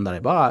specific album that I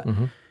bought,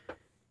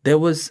 there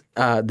was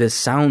this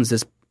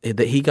sounds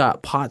that he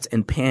got pots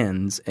and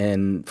pans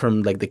and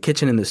from like the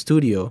kitchen in the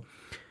studio,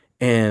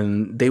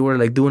 and they were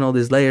like doing all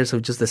these layers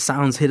of just the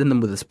sounds, hitting them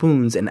with the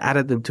spoons and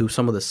added them to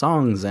some of the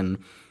songs, and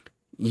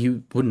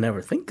you would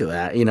never think of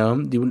that,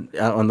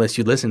 unless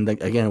you listen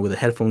again with the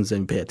headphones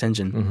and pay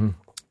attention.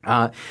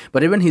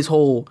 But even his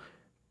whole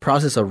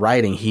process of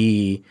writing,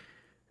 he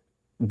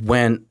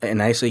went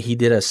and actually he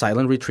did a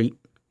silent retreat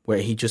where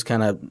he just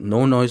kind of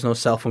no noise, no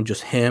cell phone,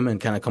 just him and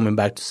kind of coming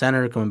back to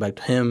center, coming back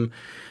to him,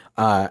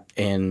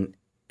 and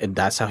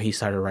that's how he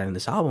started writing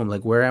this album.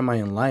 Like, where am I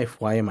in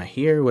life? Why am I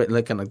here?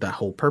 Like that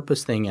whole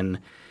purpose thing. And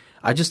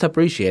I just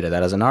appreciated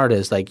that as an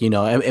artist. Like,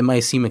 it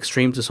might seem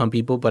extreme to some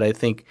people, but I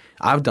think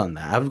I've done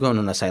that. I've gone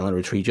on a silent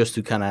retreat just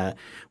to kind of,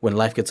 when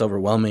life gets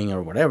overwhelming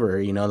or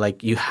whatever,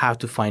 like you have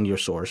to find your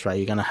source, right?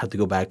 You're going to have to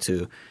go back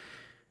to,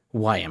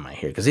 why am I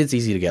here? Because it's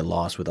easy to get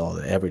lost with all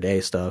the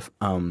everyday stuff.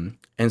 And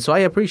so I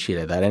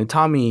appreciated that. And it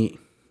taught me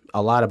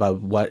a lot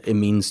about what it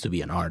means to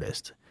be an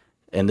artist.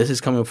 And this is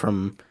coming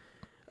from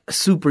a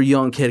super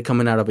young kid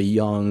coming out of a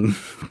young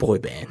boy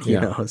band, you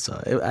know.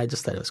 So I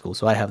just thought it was cool.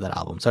 So I have that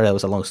album. Sorry, that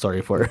was a long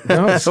story for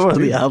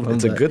the album.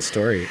 It's a good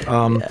story.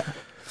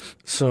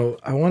 So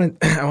I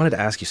wanted to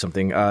ask you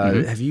something.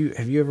 Have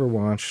you ever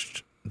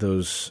watched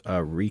those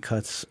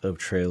recuts of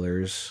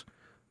trailers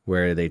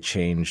where they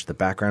changed the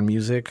background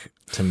music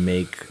to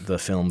make the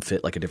film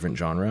fit like a different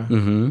genre.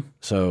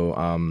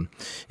 So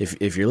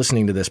if you're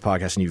listening to this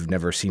podcast and you've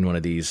never seen one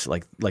of these,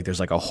 like there's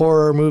like a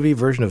horror movie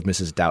version of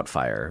Mrs.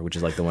 Doubtfire, which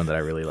is like the one that I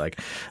really like.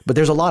 But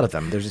there's a lot of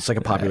them. It's like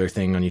a popular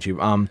thing on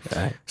YouTube.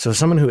 So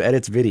someone who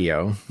edits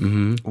video,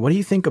 what do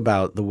you think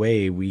about the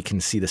way we can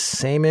see the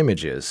same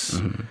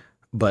images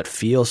but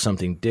feel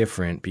something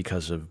different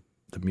because of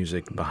the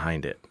music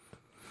behind it?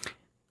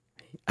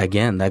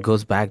 Again, that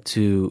goes back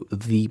to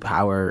the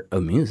power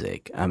of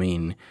music. I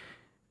mean,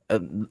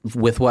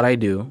 with what I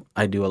do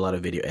a lot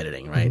of video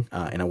editing, right?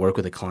 And I work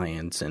with the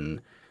clients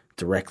and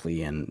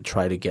directly and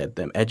try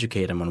to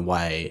educate them on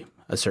why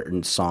a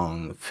certain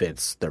song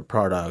fits their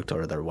product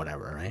or their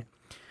whatever, right?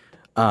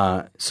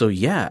 So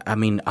yeah, I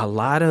mean, a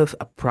lot of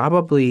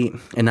probably,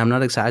 and I'm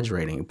not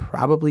exaggerating,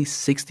 probably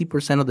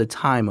 60% of the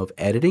time of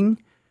editing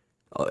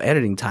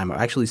time, or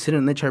actually sitting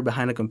in the chair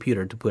behind a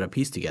computer to put a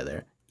piece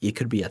together. It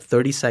could be a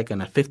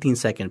 30-second, a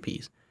 15-second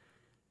piece.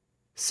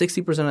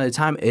 60% of the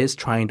time is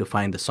trying to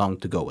find the song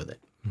to go with it.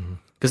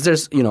 Because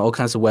there's all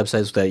kinds of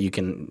websites that you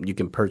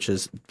can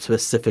purchase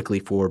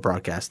specifically for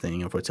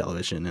broadcasting or for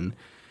television,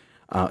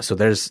 and so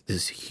there's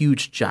this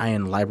huge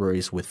giant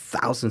libraries with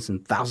thousands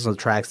and thousands of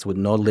tracks with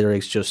no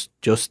lyrics,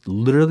 just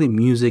literally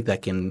music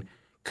that can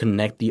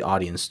connect the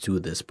audience to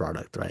this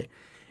product, right?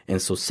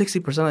 And so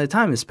 60% of the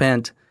time is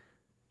spent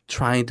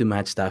trying to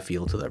match that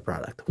feel to their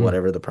product,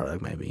 whatever the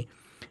product might be.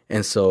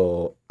 And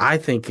so I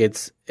think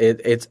it's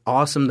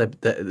awesome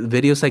that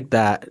videos like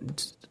that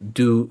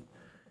do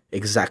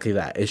exactly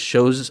that. It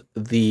shows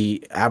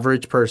the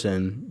average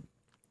person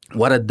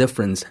what a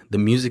difference the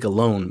music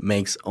alone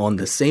makes on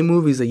the same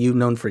movies that you've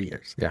known for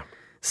years. Yeah.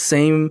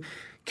 Same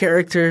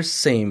characters,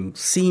 same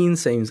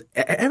scenes, same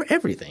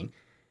everything,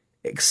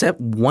 except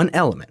one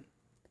element,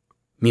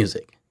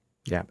 music.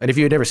 Yeah. And if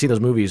you had never seen those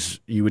movies,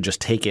 you would just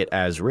take it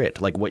as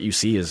writ. Like what you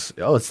see is,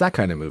 it's that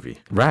kind of movie.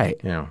 Right.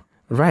 Yeah.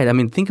 Right. I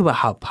mean, think about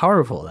how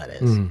powerful that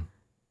is.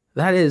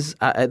 That is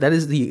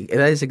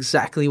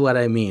exactly what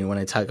I mean when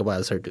I talk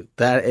about Sardou.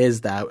 That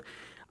is that.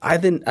 I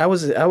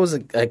was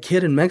a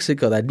kid in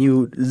Mexico that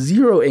knew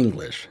zero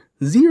English,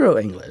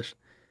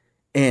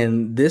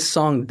 and this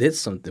song did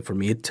something for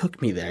me. It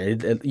took me there.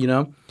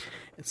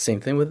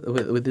 Same thing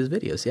with these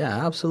videos.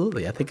 Yeah,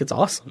 absolutely. I think it's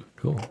awesome.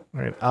 Cool.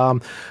 All right.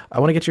 I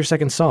want to get your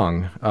second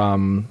song.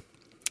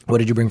 What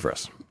did you bring for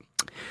us?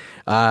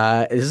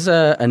 This is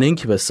an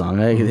Incubus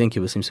song.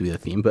 Incubus seems to be the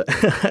theme. But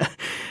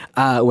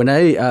when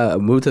I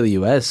moved to the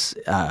U.S.,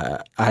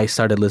 I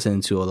started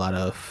listening to a lot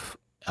of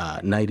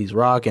 90s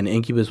rock, and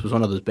Incubus was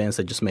one of those bands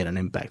that just made an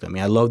impact on me.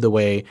 I love the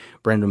way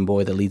Brendan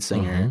Boyd, the lead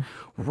singer,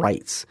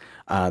 writes,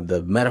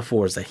 the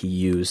metaphors that he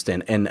used.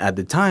 And at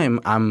the time,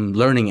 I'm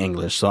learning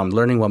English, so I'm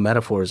learning what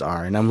metaphors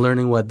are, and I'm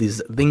learning what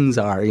these things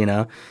are,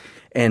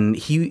 And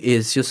he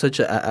is just such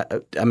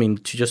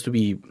to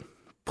be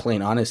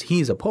plain honest,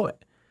 he's a poet.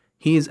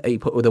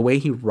 The way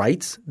he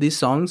writes these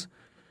songs,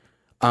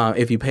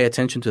 if you pay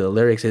attention to the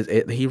lyrics,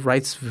 he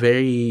writes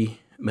very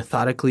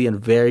methodically and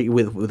very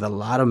with a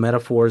lot of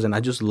metaphors, and I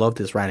just love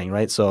his writing,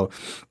 right? So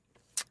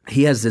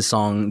he has this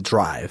song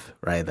Drive,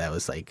 right? That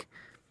was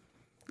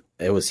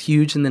it was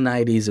huge in the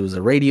 90s. It was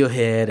a radio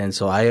hit, and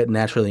so I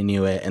naturally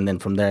knew it, and then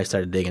from there I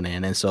started digging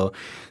in. And so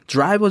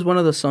Drive was one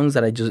of the songs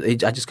that I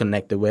just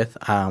connected with.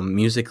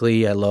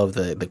 Musically, I love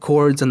the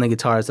chords and the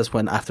guitars. That's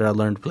when, after I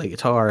learned to play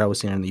guitar, I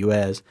was here in the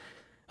U.S.,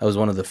 that was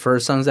one of the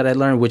first songs that I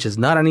learned, which is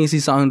not an easy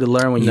song to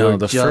learn when you're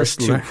just... No, the first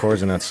two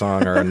chords in that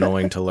song are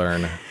annoying to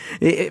learn.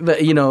 But,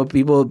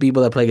 people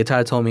that play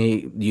guitar told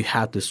me you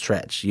have to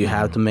stretch. You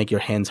have to make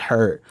your hands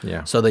hurt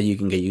so that you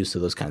can get used to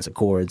those kinds of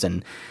chords.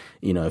 And,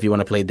 if you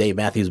want to play Dave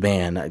Matthews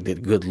Band,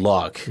 good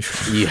luck.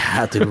 You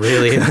have to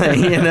really,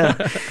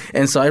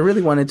 And so I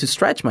really wanted to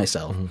stretch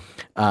myself.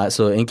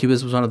 So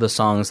Incubus was one of the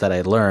songs that I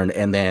learned.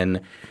 And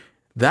then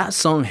that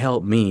song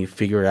helped me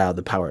figure out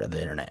the power of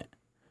the internet.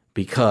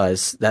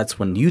 Because that's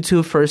when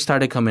YouTube first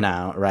started coming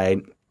out,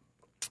 right?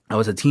 I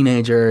was a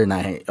teenager, and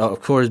I,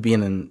 of course,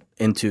 being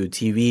into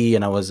TV,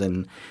 and I was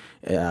in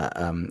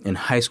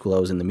high school. I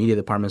was in the media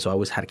department, so I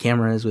always had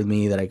cameras with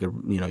me that I could,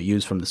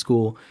 use from the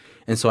school.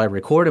 And so I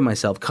recorded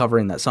myself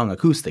covering that song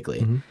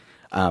acoustically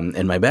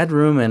in my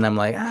bedroom, and I'm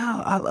like,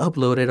 I'll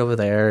upload it over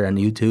there on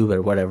YouTube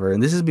or whatever.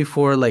 And this is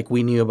before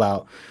we knew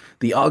about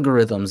the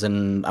algorithms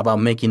and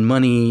about making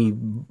money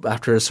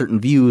after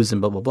certain views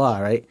and blah blah blah,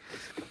 right?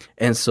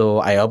 And so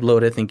I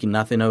uploaded thinking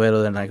nothing of it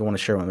other than I want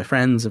to share with my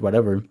friends or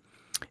whatever.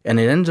 And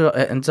it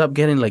ends up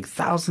getting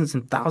thousands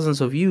and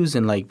thousands of views,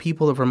 and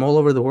people from all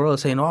over the world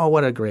saying, oh,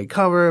 what a great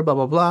cover, blah,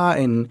 blah, blah.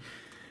 And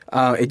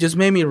it just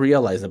made me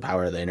realize the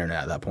power of the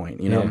internet at that point.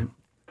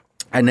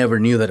 I never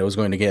knew that it was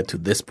going to get to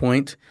this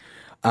point.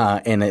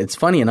 And it's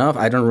funny enough,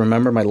 I don't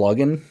remember my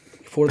login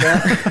for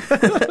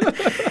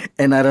that.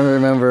 And I don't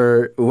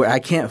remember I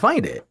can't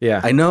find it.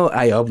 Yeah. I know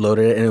I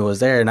uploaded it and it was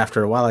there. And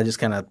after a while, I just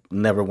kind of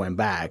never went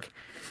back.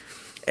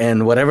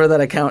 And whatever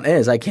that account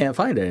is, I can't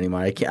find it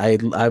anymore.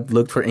 I've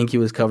looked for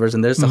Incubus covers,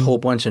 and there's a whole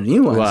bunch of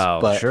new ones. Wow,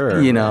 but, sure.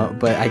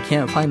 But I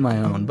can't find my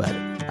own. But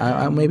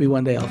Maybe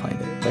one day I'll find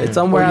it. But it's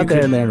somewhere out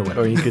there in the internet.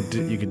 Or you could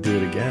do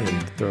it again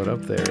and throw it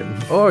up there.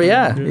 And Oh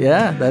yeah,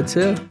 that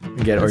too.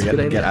 get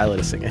Isla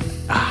to sing it.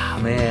 Ah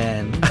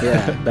man,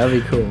 yeah,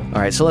 that'd be cool.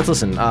 All right, so let's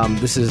listen.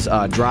 This is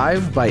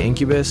Drive by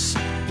Incubus.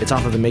 It's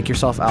off of the Make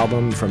Yourself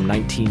album from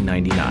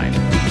 1999.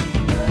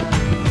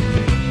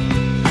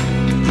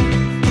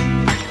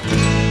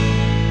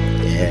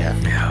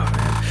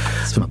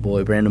 Yeah, it's my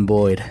boy Brandon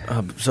Boyd.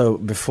 So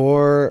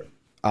before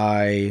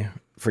I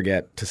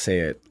forget to say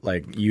it,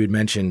 like you had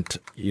mentioned,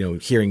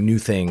 hearing new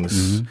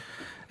things,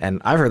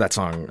 and I've heard that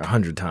song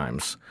 100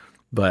 times,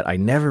 but I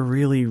never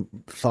really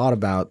thought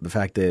about the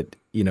fact that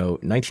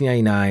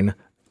 1999,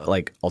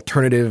 like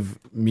alternative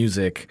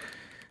music,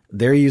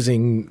 they're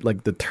using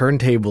like the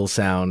turntable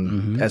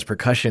sound as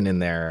percussion in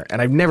there,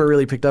 and I've never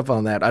really picked up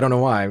on that. I don't know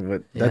why,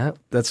 but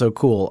that's so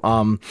cool.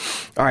 All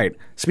right,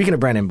 speaking of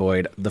Brandon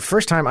Boyd, the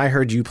first time I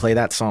heard you play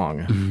that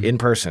song in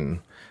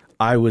person,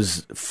 I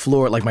was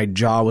floored, like my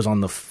jaw was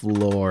on the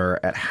floor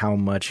at how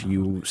much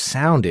you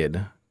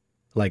sounded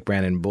like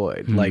Brandon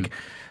Boyd. Like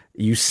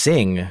you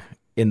sing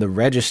in the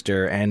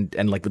register and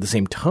like with the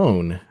same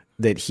tone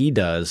that he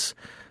does.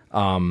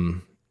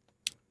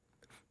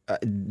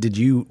 Did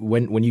you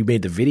when you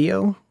made the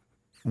video?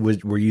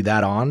 Were you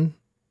that on?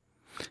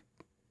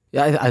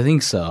 Yeah, I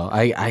think so.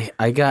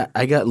 I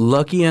got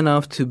lucky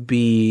enough to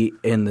be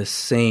in the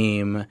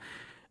same,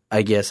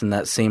 I guess, in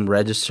that same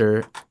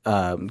register,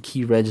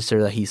 key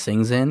register that he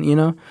sings in,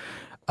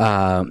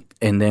 and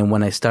then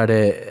when I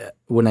started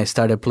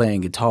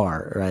playing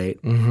guitar, right,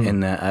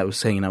 and I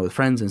was hanging out with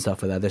friends and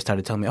stuff like that, they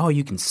started telling me, "Oh,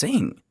 you can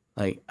sing."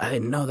 Like I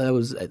didn't know that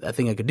was a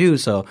thing I could do.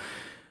 So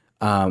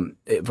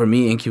for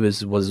me,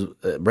 Incubus was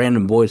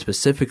Brandon Boyd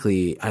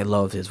specifically. I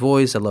loved his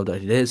voice. I loved what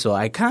he did. So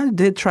I kind of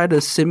did try to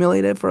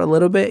simulate it for a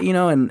little bit,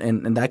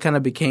 and that kind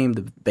of became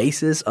the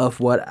basis of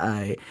what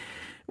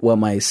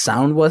my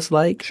sound was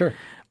like. Sure.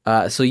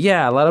 So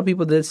yeah, a lot of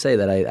people did say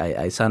that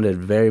I sounded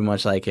very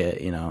much like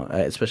it,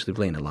 especially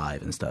playing it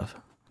live and stuff.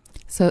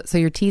 So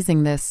you're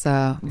teasing this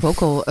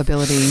vocal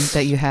ability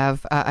that you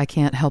have. I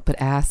can't help but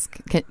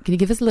ask. Can you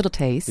give us a little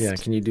taste? Yeah,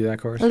 can you do that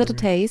chorus? A little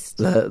taste.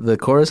 The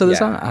chorus of the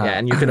song? Yeah,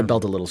 and you're going to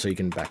belt a little so you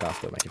can back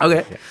off the microphone.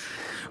 Okay. Yeah.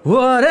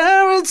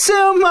 Whatever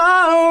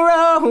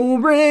tomorrow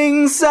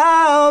brings,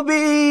 I'll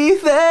be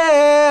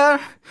there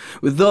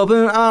with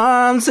open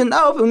arms and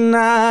open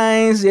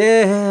eyes,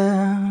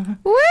 yeah.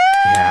 Woo!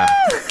 Yeah.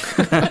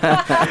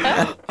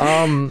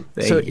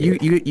 So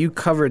you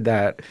covered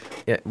that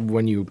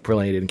when you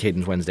performed in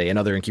Cadence Wednesday and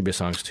other Incubus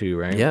songs too,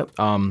 right? Yep.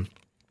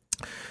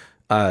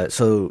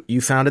 So you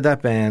founded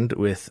that band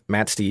with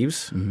Matt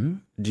Steves. Mm-hmm.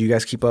 Do you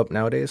guys keep up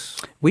nowadays?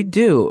 We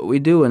do,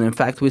 and in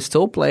fact, we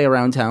still play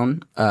around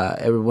town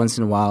every once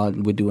in a while.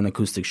 We do an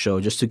acoustic show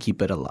just to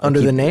keep it alive.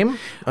 Under the name?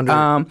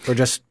 Or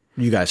just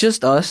you guys?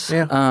 Just us.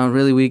 Yeah.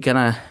 Really, we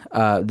kind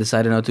of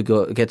decided not to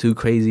get too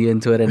crazy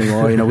into it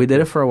anymore. We did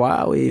it for a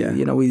while. We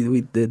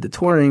did the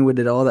touring, we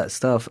did all that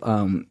stuff.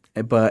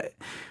 But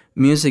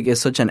music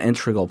is such an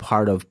integral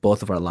part of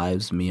both of our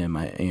lives. Me and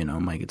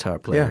my guitar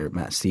player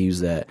Matt Steves,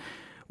 that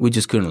we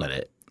just couldn't let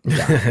it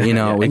die. We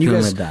couldn't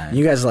let it die.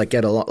 You guys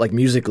get along, like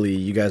musically.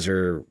 You guys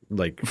are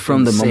like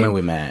from the moment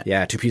we met.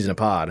 Yeah, two peas in a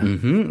pod.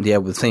 Mm-hmm. Yeah,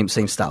 with same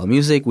style of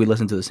music. We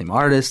listen to the same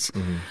artists.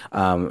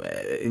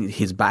 Mm-hmm.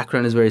 His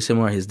background is very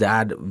similar. His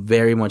dad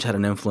very much had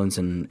an influence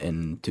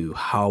into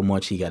how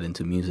much he got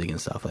into music and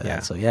stuff like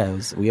that. So yeah,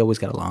 we always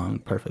got along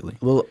perfectly.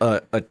 Well,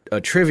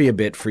 a trivia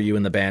bit for you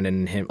and the band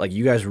and him. Like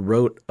you guys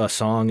wrote a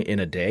song in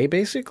a day,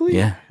 basically.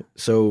 Yeah.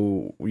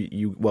 So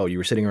you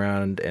were sitting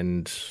around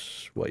and.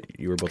 What,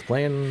 you were both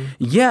playing?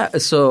 Yeah.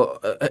 So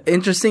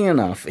interesting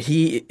enough,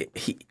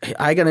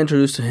 I got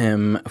introduced to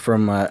him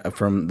from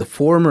the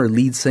former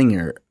lead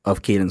singer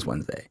of Cadence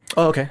Wednesday.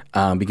 Oh, okay.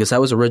 Because I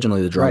was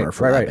originally the drummer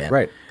for that band.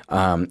 Right.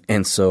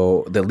 And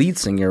so the lead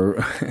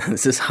singer,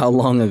 this is how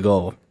long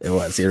ago it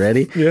was. You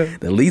ready? Yeah.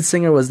 The lead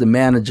singer was the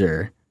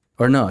manager,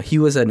 or no, he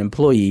was an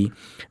employee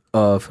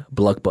of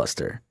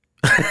Blockbuster.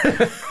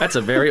 That's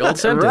a very old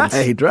sentence.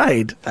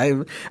 Right.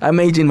 I'm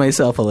aging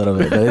myself a little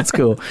bit, but it's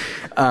cool.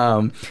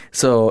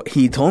 So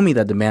he told me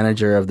that the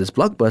manager of this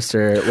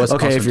Blockbuster was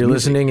okay. If you're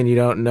listening and you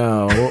don't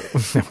know,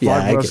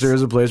 Blockbuster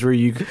is a place where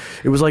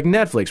it was like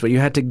Netflix, but you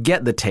had to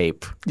get the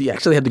tape. You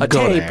actually had to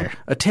go there.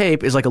 A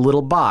tape is like a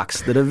little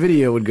box that a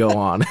video would go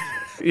on.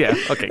 Yeah.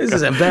 Okay. This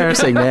is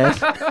embarrassing, man.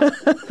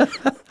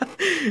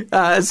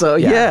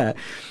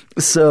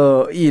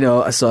 So, he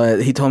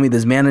told me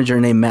this manager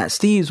named Matt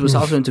Steves was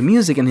also into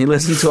music, and he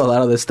listened to a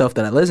lot of the stuff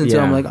that I listened to.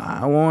 I'm like,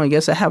 I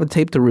guess I have a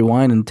tape to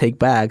rewind and take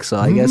back, so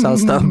I guess I'll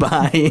stop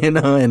by,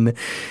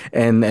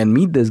 and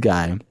meet this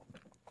guy.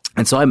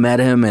 And so I met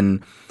him,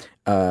 and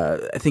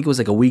I think it was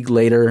like a week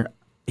later,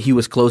 he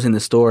was closing the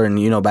store, and,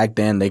 back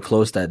then they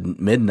closed at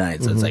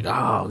midnight, so it's like,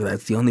 oh,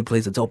 that's the only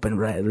place that's open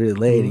really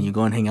late, and you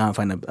go and hang out and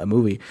find a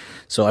movie.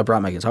 So I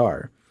brought my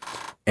guitar,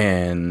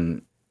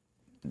 and...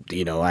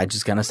 I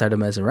just kind of started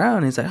messing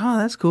around. He's like, oh,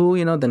 that's cool.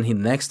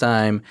 Then next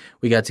time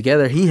we got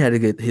together, he had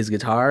his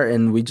guitar,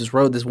 and we just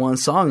wrote this one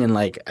song in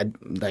like a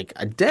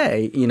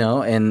day,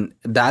 and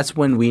that's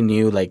when we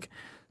knew like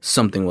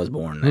something was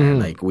born there.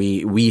 Like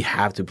we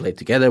have to play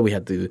together. We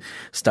have to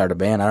start a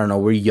band. I don't know.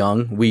 We're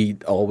young.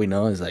 All we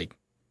know is like,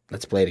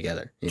 let's play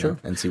together, you know,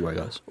 and see where it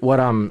goes.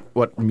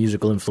 What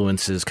musical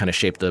influences kind of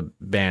shaped the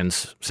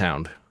band's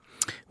sound?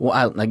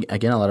 Well,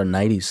 again, a lot of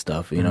 '90s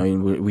stuff. You know,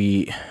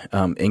 we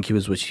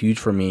Incubus was huge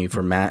for me.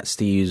 For Matt,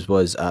 Steves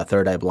was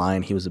Third Eye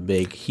Blind. He was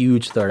a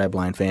huge Third Eye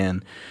Blind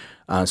fan.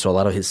 So a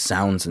lot of his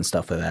sounds and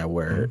stuff like that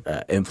were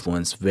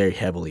influenced very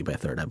heavily by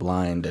Third Eye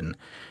Blind, and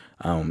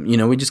you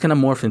know, we just kind of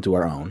morphed into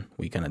our own.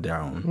 We kind of did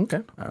our own.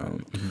 Okay.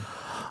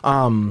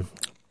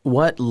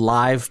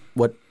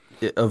 What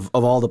of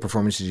all the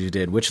performances you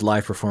did, which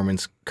live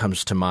performance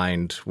comes to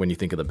mind when you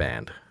think of the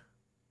band?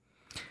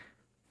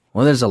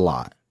 Well, there's a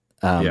lot.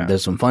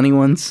 There's some funny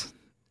ones.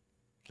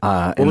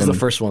 What was the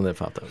first one that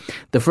popped up?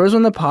 The first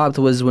one that popped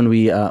was when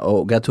we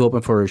got to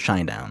open for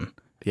Shinedown.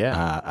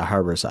 Yeah, a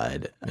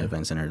Harborside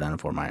event center down in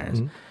Fort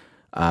Myers.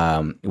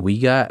 We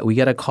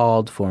got a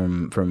call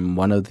from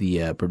one of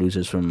the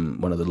producers from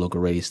one of the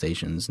local radio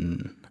stations,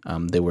 and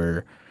they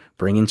were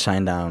bringing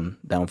Shinedown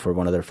down for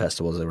one of their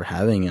festivals they were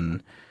having,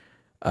 and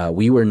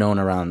we were known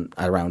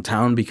around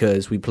town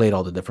because we played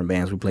all the different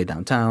bands. We played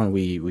downtown.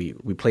 We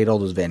played all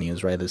those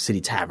venues, right? The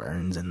city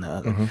taverns and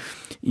the,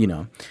 you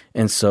know.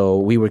 And so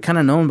we were kind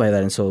of known by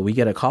that. And so we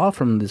get a call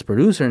from this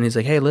producer, and he's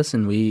like, "Hey,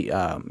 listen, we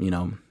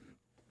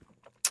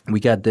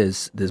got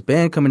this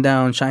band coming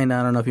down, Shinedown.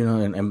 I don't know if you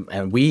know."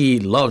 And we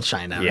loved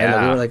Shinedown. Yeah. Right?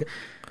 Like, we were like,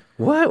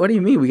 "What? What do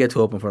you mean we get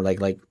to open for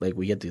like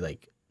we get to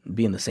like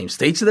be in the same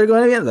stage that they're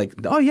going to be?" Like,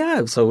 "Oh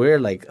yeah." So we're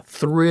like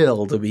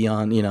thrilled to be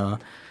on, you know.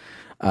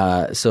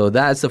 So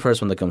that's the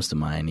first one that comes to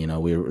mind. You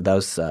know, that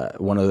was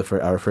one of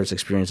our first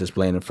experiences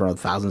playing in front of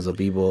thousands of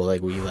people.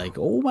 Like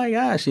oh my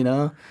gosh, you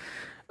know.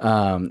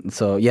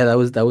 So yeah, that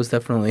was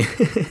definitely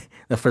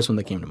the first one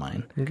that came to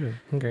mind. Okay.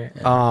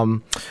 Yeah.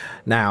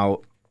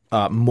 Now,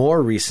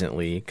 more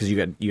recently, because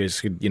you guys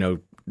could, you know,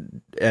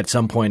 at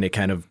some point it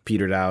kind of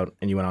petered out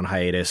and you went on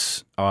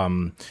hiatus.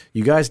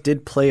 You guys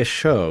did play a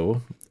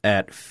show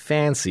at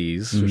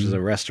Fancy's, which is a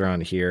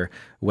restaurant here,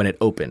 when it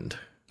opened.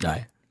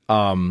 Right.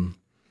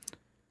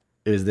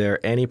 Is there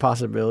any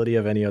possibility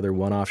of any other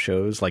one-off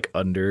shows like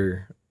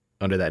under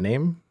that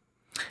name?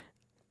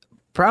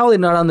 Probably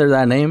not under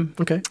that name.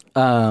 Okay.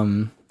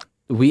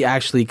 We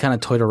actually kind of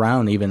toyed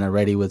around even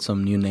already with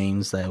some new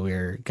names that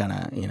we're kind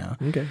of, you know,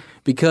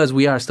 because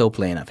we are still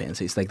playing at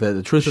Fancy's. Like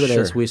the truth of it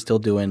is we're still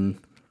doing,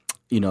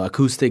 you know,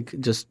 acoustic,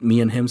 just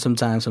me and him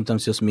sometimes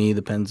just me,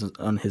 depends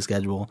on his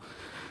schedule.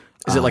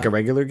 Is it like a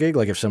regular gig?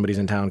 Like if somebody's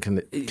in town,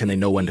 can they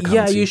know when to come?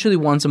 Yeah, usually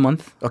once a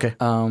month. Okay.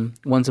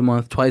 Once a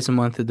month, twice a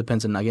month. It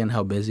depends on, again,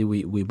 how busy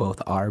we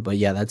both are. But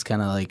yeah, that's kind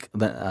of like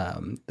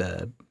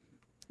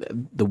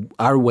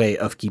our way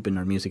of keeping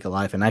our music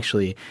alive. And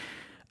actually,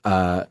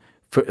 for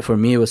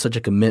me, it was such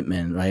a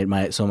commitment, right?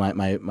 My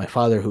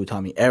father, who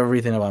taught me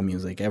everything about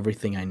music,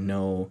 everything I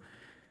know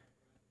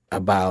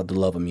about the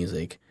love of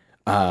music,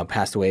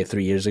 passed away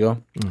 3 years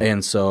ago,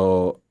 and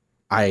so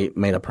I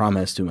made a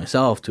promise to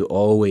myself to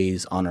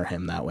always honor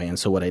him that way. And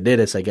so what I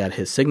did is I got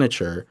his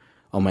signature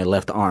on my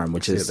left arm,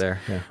 which is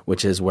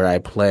where I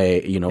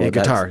play, you know,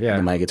 guitar,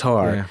 my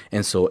guitar. Yeah.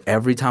 And so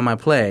every time I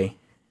play,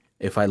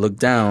 if I look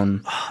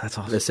down, that's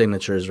awesome. The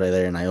signature is right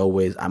there, and he's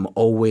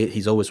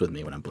always with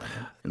me when I'm playing,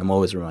 and I'm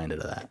always reminded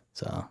of that.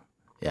 So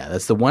yeah,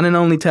 that's the one and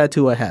only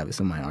tattoo I have. It's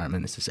on my arm,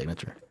 and it's the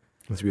signature.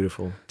 That's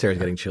beautiful. Tara's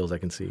getting chills. I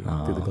can see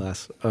through the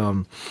glass.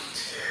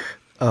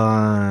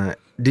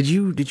 Did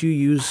your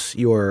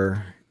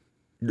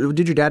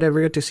dad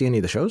ever get to see any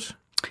of the shows?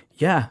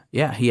 Yeah.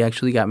 He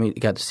actually got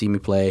to see me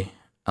play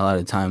a lot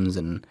of times,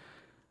 and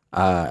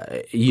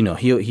you know,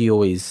 he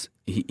was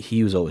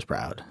always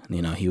proud.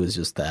 You know, he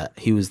was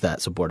that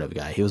supportive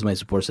guy. He was my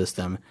support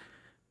system,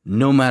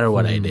 no matter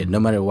what I did, no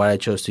matter what I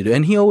chose to do.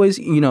 And he always,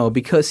 you know,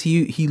 because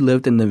he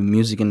lived in the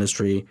music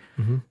industry,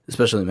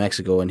 especially in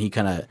Mexico, and he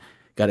kind of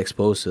got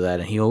exposed to that,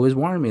 and he always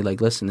warned me,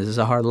 like, listen, this is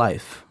a hard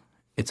life.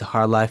 It's a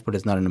hard life, but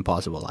it's not an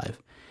impossible life.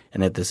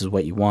 And if this is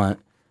what you want,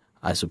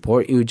 I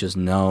support you. Just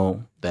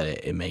know that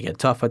it may get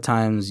tough at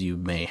times. You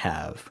may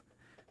have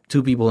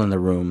 2 people in the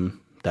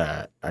room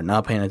that are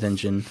not paying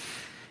attention.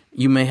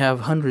 You may have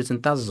hundreds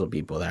and thousands of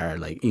people that are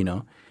like, you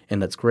know,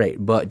 and that's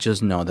great. But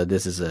just know that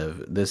this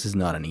is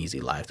not an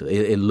easy life.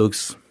 It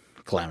looks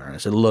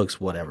glamorous. It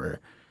looks whatever.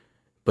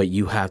 But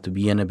you have to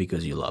be in it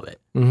because you love it.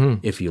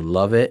 If you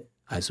love it,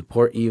 I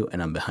support you,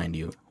 and I'm behind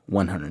you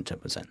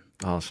 110%.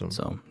 Awesome.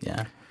 So,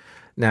 yeah.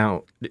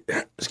 Now,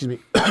 excuse me,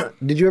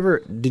 did you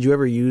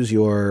ever use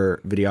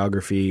your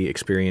videography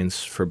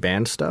experience for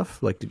band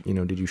stuff? Like,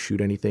 did you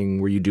shoot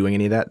anything? Were you doing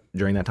any of that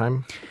during that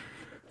time?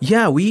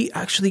 Yeah, we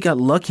actually got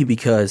lucky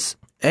because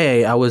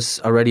I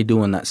was already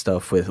doing that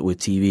stuff with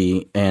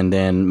TV, and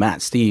then Matt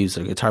Steves,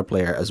 a guitar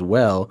player as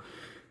well,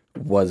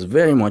 was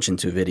very much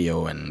into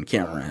video and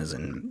cameras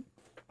and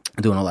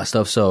doing all that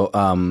stuff. So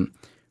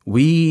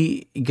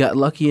we got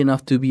lucky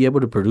enough to be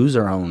able to produce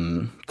our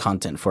own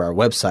content for our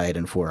website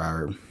and for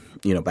our,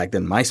 you know, back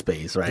then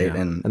MySpace, right? Yeah.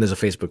 And there's a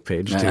Facebook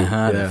page too.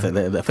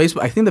 The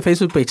Facebook, I think the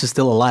Facebook page is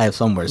still alive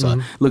somewhere. So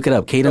look it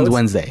up, Cadence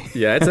Wednesday.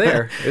 Yeah, it's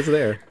there. It's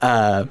there.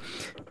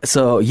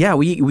 So yeah,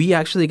 we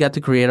actually got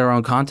to create our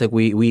own content.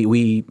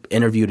 We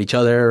interviewed each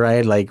other,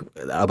 right? Like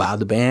about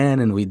the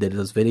band, and we did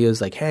those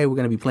videos like, hey, we're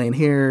gonna be playing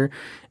here,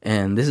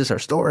 and this is our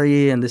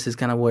story, and this is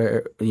kind of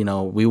where, you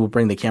know, we would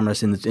bring the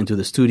cameras into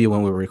the studio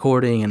when we were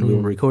recording, and we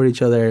would record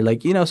each other,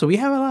 like, you know. So we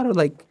have a lot of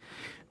like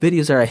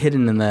videos that are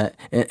hidden in that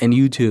in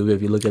YouTube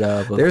if you look it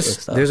up.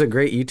 There's a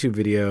great YouTube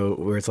video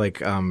where it's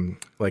like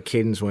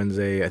Cadence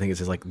Wednesday. I think it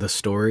says like the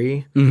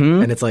story,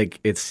 and it's like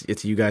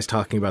it's you guys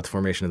talking about the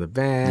formation of the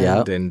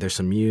band, and there's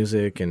some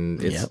music,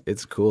 and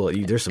it's cool.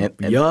 There's some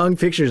young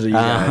pictures of you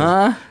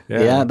guys.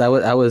 Yeah, that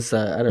was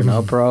I don't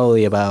know,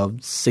 probably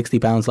about 60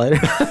 pounds lighter.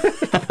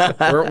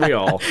 Weren't we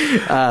all?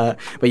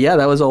 But yeah,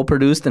 that was all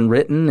produced and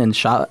written and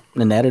shot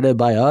and edited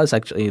by us.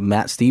 Actually,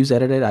 Matt Steves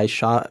edited. I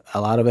shot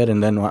a lot of it,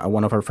 and then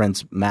one of our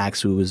friends,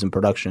 Max, who was in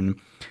production,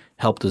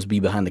 helped us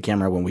be behind the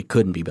camera when we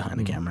couldn't be behind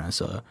the camera.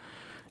 So,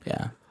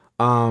 yeah.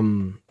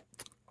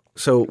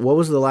 So what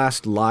was the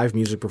last live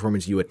music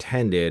performance you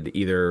attended?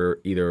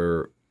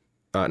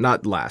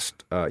 Not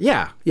last.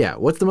 Yeah.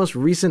 What's the most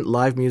recent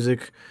live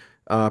music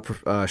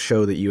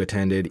show that you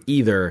attended,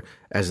 either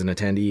as an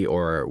attendee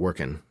or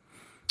working?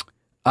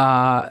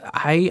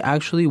 I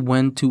actually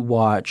went to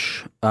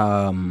watch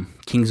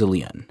Kings of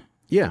Leon.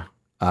 Yeah.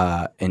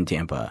 In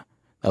Tampa.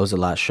 That was the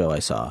last show I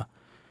saw.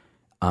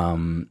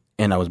 And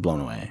I was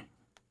blown away.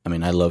 I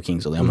mean, I love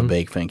Kings of Leon. I'm a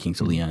big fan of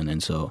Kings of Leon.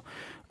 And so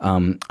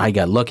I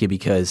got lucky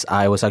because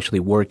I was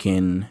actually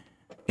working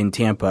in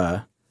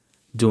Tampa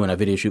doing a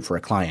video shoot for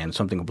a client,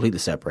 something completely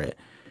separate.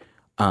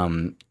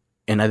 And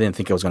I didn't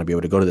think I was going to be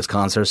able to go to this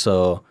concert.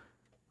 So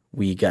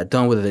we got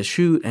done with the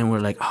shoot, and we're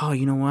like, oh,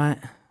 you know what?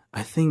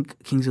 I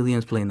think Kings of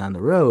Leon's playing down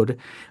the road.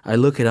 I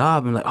look it up,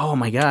 and I'm like, oh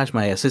my gosh,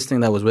 my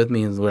assistant that was with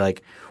me, and we're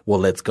like, well,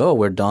 let's go.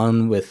 We're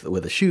done with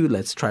the shoot.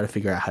 Let's try to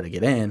figure out how to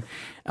get in.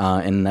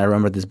 And I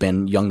remember this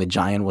band, Young the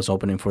Giant, was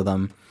opening for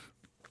them.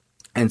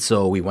 And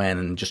so we went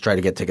and just tried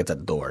to get tickets at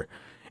the door.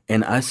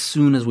 And as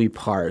soon as we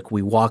park,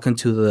 we walk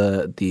into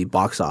the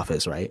box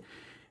office, right?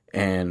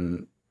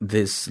 And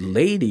this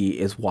lady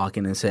is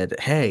walking and said,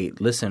 hey,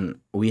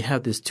 listen, we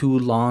have these 2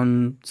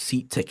 lawn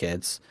seat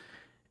tickets.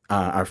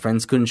 Our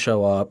friends couldn't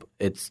show up.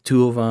 It's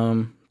 2 of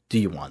them. Do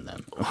you want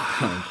them?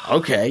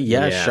 Okay,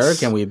 yeah, yes. Sure.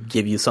 Can we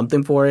give you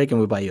something for it? Can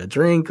we buy you a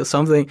drink or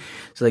something?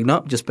 She's like,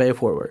 nope, just pay it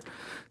forward.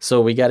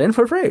 So we got in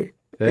for free,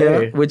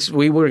 which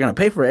we were going to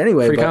pay for it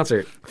anyway.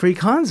 Free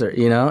concert,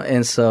 you know?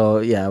 And so,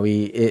 yeah,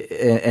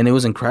 and it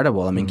was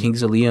incredible. I mean,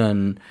 Kings of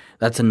Leon,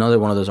 that's another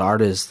one of those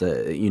artists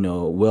that, you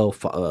know, Will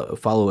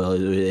Follow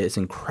is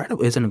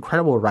incredible. He's an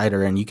incredible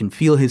writer, and you can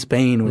feel his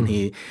pain when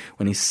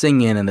he's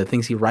singing and the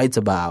things he writes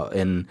about.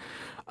 And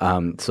I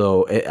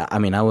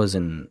mean, I was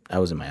in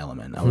my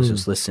element. I was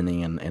just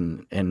listening,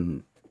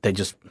 and they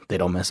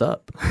don't mess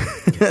up.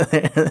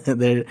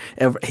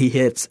 He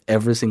hits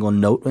every single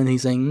note when he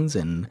sings,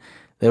 and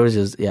it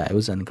was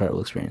an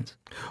incredible experience.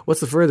 What's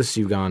the furthest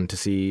you've gone to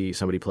see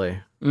somebody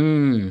play?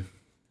 North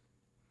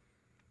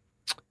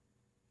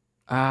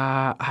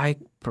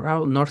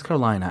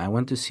Carolina. I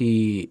went to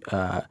see.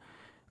 I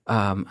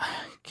can't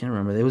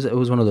remember. It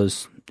was one of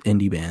those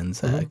indie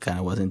bands that I kind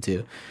of was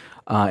into.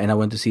 And I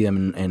went to see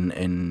them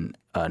in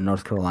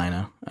North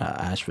Carolina,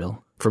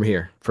 Asheville. From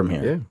here?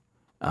 Yeah.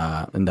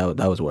 And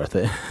that was worth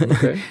it.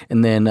 Okay.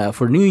 And then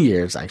for New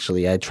Year's,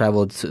 actually, I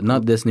traveled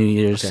not this New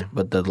Year's,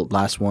 but the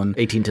last one.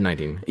 18 to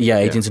 19. Yeah,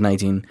 18 to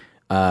 19.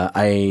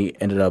 I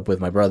ended up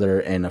with my brother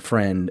and a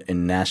friend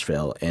in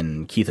Nashville,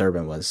 and Keith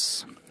Urban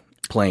was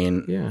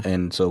playing. Yeah.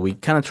 And so we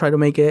kind of tried to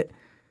make it,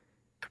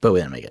 but we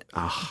didn't make it.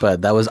 Oh.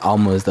 But that was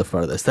almost the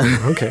furthest.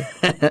 Okay.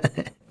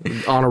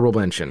 Honorable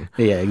mention.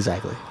 Yeah,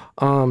 exactly.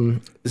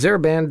 Is there a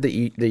band that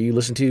you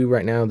listen to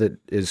right now that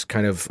is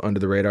kind of under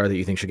the radar that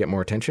you think should get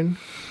more attention?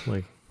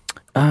 Like,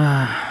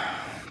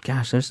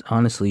 gosh, there's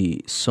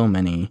honestly so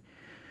many.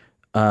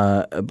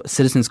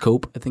 Citizen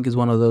Scope, I think, is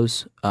one of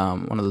those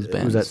bands.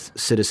 Was that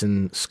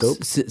Citizen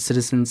Scope?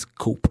 Citizens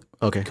Cope.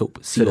 Okay. Cope.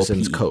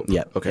 Citizens Cope.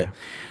 Yeah. Okay. Yeah.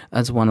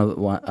 That's one of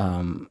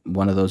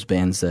those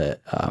bands that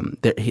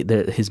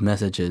his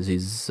messages,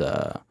 his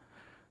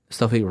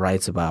stuff he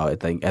writes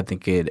about. I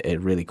think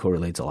it really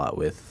correlates a lot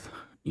with,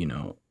 you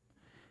know,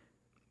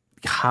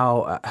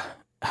 how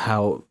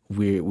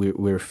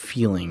we're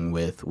feeling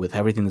with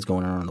everything that's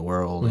going on around the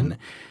world,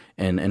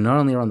 and not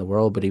only around the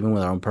world, but even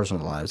with our own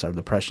personal lives, our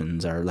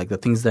depressions, our like the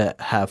things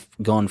that have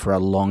gone for a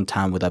long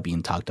time without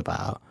being talked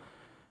about.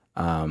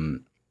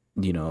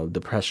 You know,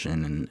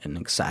 depression and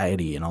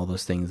anxiety and all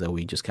those things that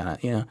we just kind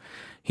of, you know,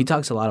 he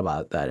talks a lot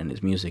about that in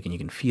his music, and you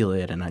can feel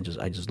it, and I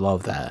just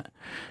love that.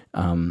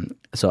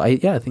 So I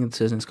think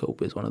Citizen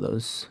Scope is one of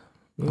those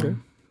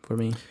for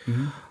me.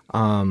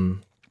 Mm-hmm.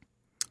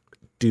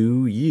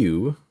 Do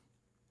you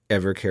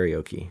ever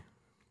karaoke?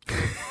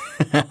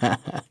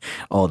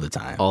 All the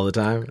time. All the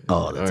time?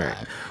 All the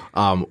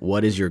time.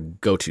 What is your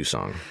go-to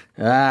song?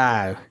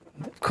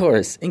 Of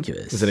course,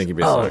 Incubus. It's an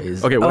Incubus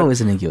song.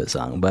 Always an Incubus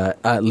song. But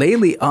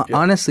lately,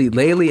 honestly,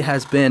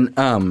 has been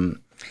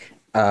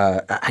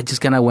I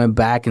just kind of went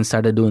back and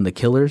started doing the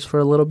Killers for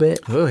a little bit.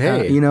 Oh,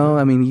 hey. You know,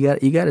 I mean,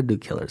 you got to do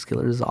Killers.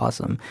 Killers is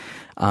awesome.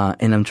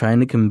 And I'm trying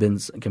to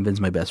convince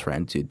my best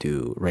friend to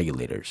do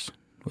Regulators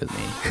with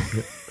me.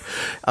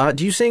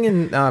 Do you sing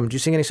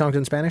any songs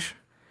in Spanish?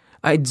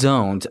 I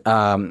don't.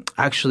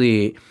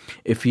 Actually,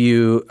 if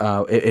you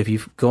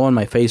go on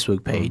my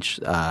Facebook page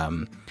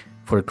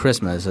for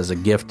Christmas as a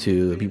gift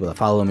to the people that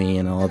follow me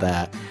and all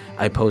that,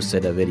 I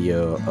posted a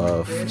video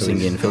of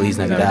singing Feliz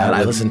Navidad.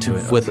 I listened to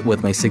it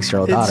with my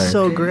 6-year-old daughter. It's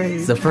so great.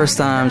 It's the first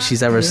time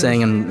she's ever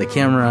sang on the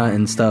camera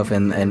and stuff,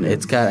 and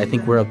it's got, I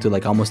think we're up to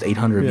like almost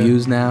 800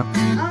 views now.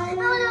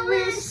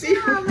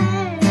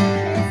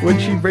 When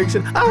she breaks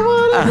it, I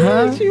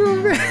wanna wish you a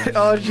Merry.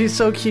 Oh, she's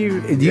so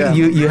cute.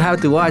 You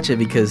have to watch it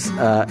because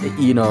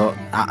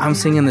I'm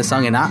singing this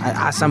song, and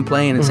as I'm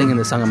playing and singing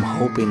the song, I'm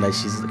hoping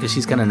that because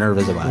she's kind of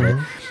nervous about it,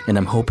 and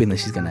I'm hoping that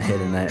she's gonna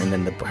hit, and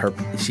then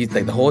she's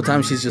like the whole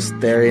time she's just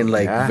staring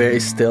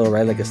very still,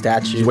 right, like a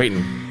statue, she's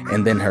waiting,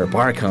 and then her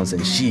part comes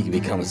and she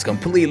becomes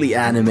completely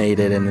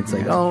animated, and it's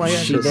like, oh my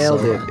gosh, she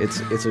nailed it.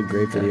 It's a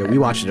great video. We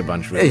watched it a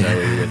bunch with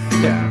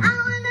yeah.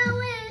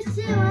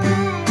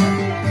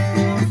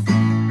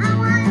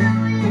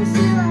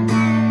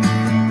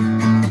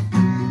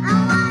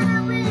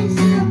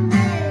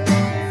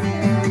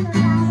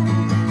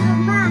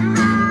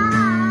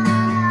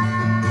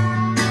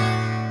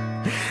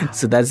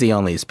 So that's the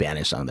only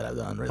Spanish song that I've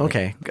done, really.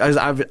 Okay.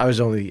 I was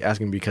only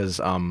asking because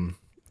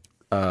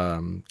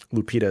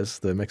Lupita's,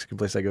 the Mexican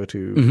place I go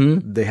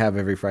to, they have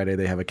every Friday,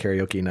 they have a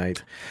karaoke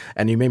night.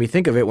 And you made me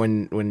think of it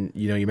when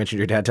you mentioned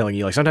your dad telling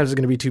you, like, sometimes it's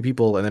going to be two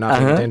people and they're not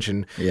paying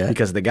attention. Yeah.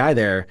 Because the guy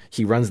there,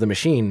 he runs the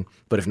machine,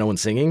 but if no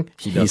one's singing,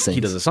 he does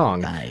a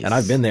song. Nice. And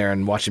I've been there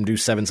and watched him do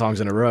 7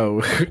 songs in a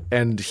row,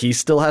 and he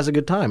still has a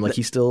good time. Like,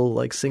 he's still,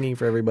 like, singing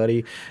for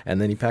everybody,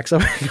 and then he packs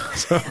up and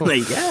goes home.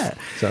 Like, yeah.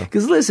 So.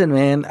 Because listen,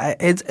 man,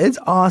 it's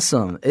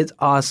awesome. It's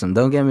awesome.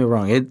 Don't get me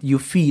wrong. You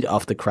feed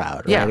off the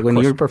crowd, right? Yeah, when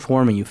you're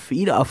performing, you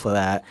feed off of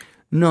that,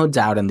 no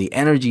doubt, and the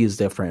energy is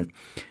different.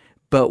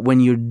 But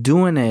when you're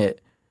doing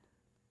it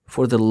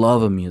for the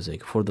love of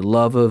music, for the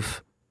love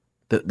of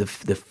the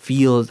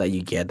feels that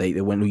you get,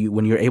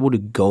 when you're able to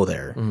go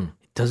there,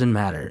 it doesn't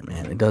matter,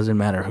 man. It doesn't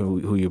matter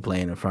who you're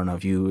playing in front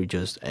of.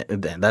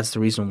 That's the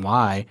reason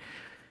why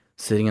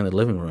sitting in the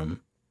living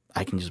room,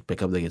 I can just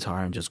pick up the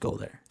guitar and just go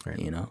there, right.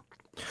 You know?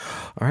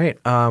 All right.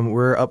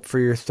 We're up for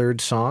your third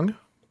song.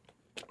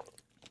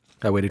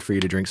 I waited for you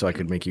to drink so I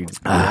could make you do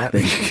that.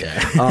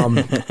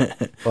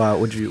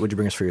 What'd you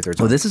bring us for your third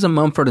song? Well, this is a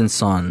Mumford &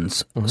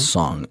 Sons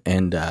song,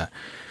 and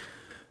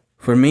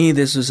for me,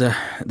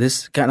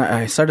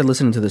 I started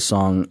listening to this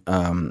song.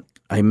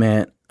 I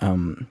met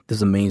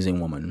this amazing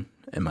woman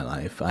in my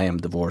life. I am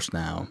divorced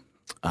now,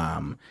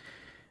 and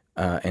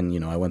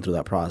I went through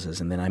that process,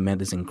 and then I met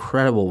this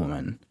incredible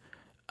woman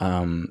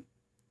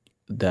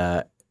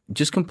that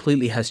just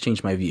completely has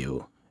changed my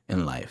view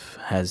in life,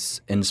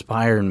 has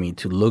inspired me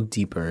to look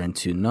deeper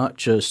into not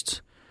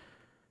just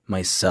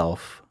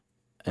myself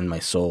and my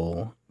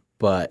soul,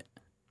 but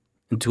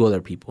into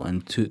other people,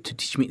 and to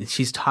teach me.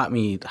 She's taught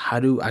me how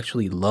to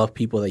actually love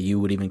people that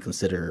you would even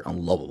consider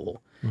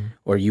unlovable,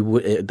 or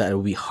that it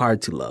would be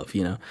hard to love,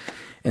 you know.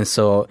 And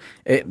so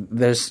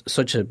there's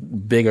such a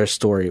bigger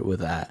story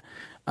with that,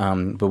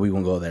 but we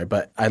won't go there.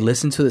 But I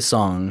listened to the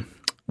song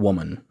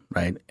 "Woman,"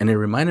 right, and it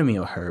reminded me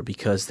of her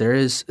because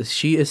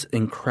she is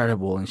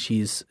incredible, and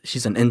she's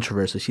an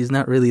introvert, so she's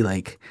not really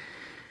like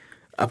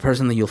a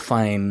person that you'll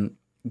find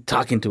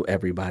talking to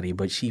everybody,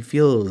 but she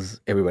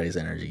feels everybody's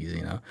energies,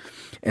 you know.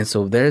 And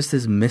so there's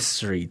this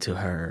mystery to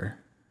her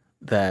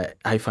that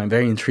I find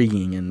very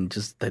intriguing, and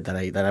just that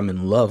I'm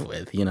in love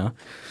with, you know.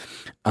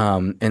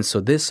 And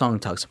so this song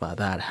talks about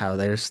that, how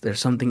there's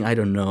something I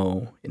don't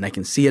know, and I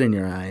can see it in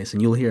your eyes,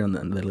 and you'll hear in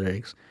the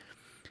lyrics.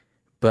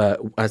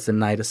 But as the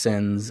night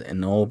ascends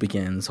and all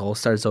begins, all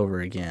starts over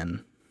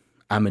again,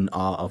 I'm in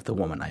awe of the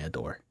woman I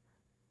adore.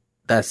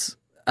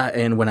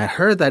 And when I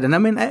heard that, and I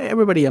mean,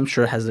 everybody I'm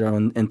sure has their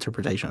own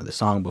interpretation of the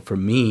song, but for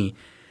me,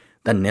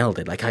 that nailed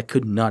it. Like, I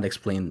could not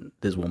explain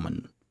this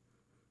woman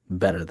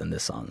better than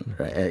this song,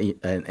 right?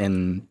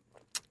 And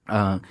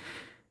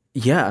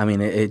yeah, I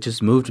mean, it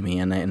just moved me,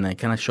 and I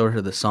kind of showed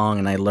her the song,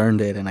 and I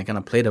learned it, and I kind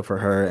of played it for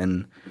her,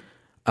 and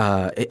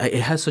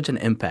it has such an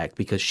impact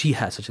because she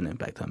has such an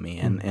impact on me,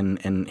 and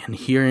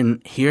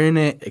hearing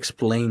it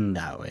explained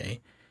that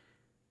way,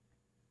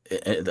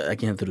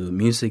 again, through the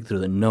music, through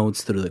the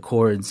notes, through the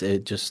chords,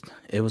 it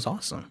was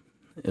awesome.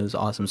 It was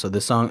awesome. So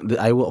this song,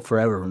 I will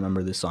forever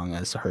remember this song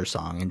as her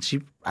song, and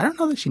I don't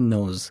know that she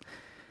knows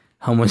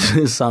how much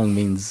this song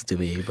means to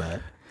me,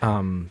 but.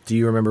 Do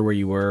you remember where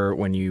you were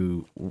when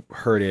you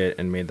heard it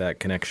and made that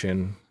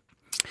connection?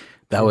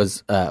 That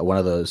was one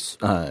of those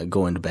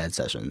going to bed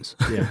sessions.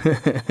 Yeah.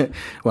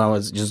 When I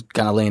was just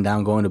kind of laying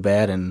down, going to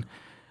bed, and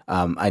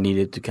I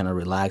needed to kind of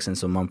relax, and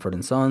so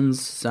Mumford &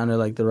 Sons sounded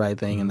like the right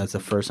thing, and that's the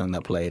first song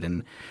that played.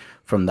 And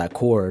from that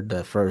chord,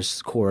 the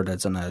first chord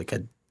that's on like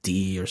a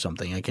D or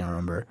something, I can't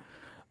remember,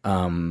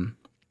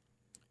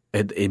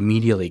 it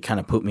immediately kind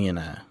of put me in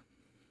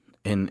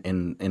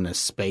in a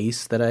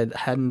space that I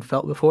hadn't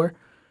felt before.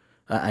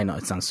 I know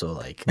it sounds so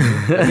like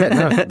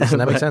Doesn't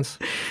that make sense?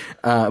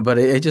 but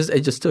it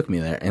just took me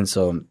there, and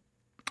so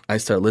I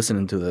start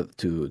listening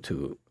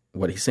to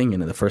what he's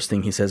singing, and the first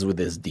thing he says with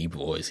this deep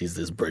voice, he's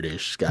this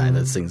British guy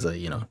that sings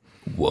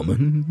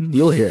woman.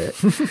 You'll hear it.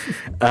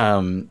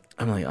 I'm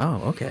like,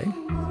 oh, okay,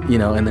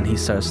 and then he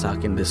starts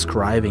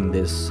describing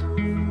this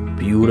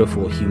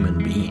beautiful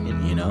human being,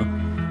 and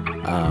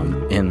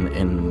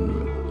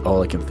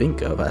all I can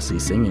think of as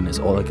he's singing is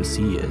all I can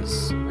see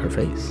is her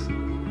face,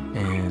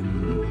 and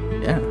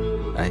yeah,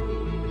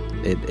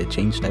 it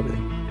changed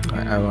everything.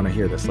 I want to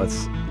hear this.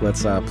 Let's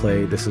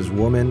play. This is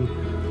Woman,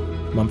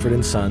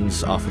 Mumford &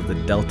 Sons, off of the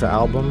Delta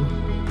album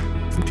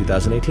from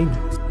 2018.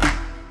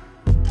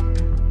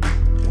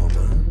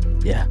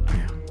 Yeah.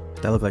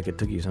 That looked like it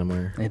took you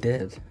somewhere. It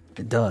did.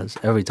 It does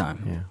every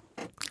time. Yeah.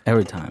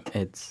 Every time.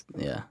 It's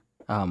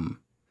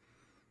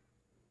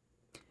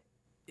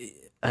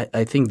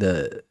I think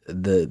the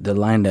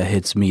line that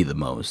hits me the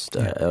most,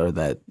 or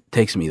that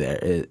takes me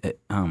there,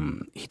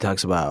 he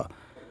talks about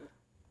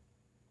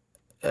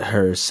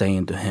her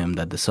saying to him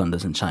that the sun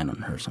doesn't shine on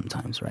her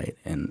sometimes, right?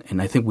 And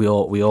I think we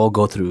all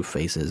go through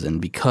phases, and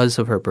because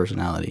of her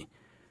personality,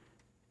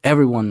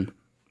 everyone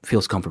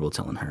feels comfortable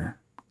telling her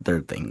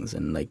their things,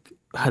 and like,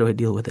 how do I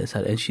deal with this?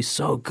 And she's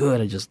so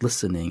good at just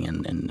listening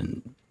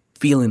and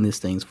feeling these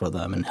things for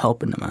them and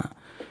helping them out.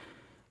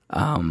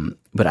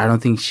 But I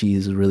don't think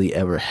she's really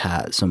ever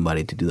had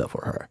somebody to do that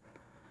for her.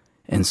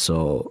 And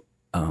so,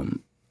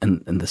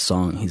 in the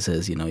song, he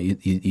says,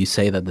 you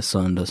say that the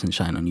sun doesn't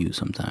shine on you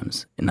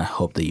sometimes, and I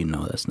hope that you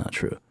know that's not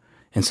true.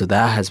 And so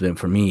that has been,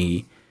 for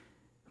me,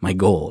 my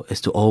goal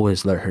is to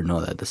always let her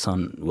know that the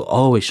sun will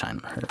always shine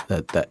on her,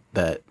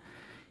 that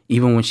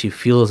even when she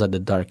feels at the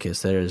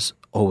darkest, there's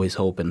always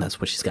hope, and that's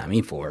what she's got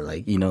me for.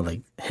 Like,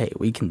 hey,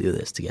 we can do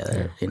this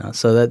together,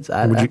 So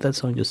that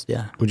song just,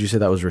 yeah. Would you say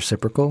that was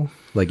reciprocal?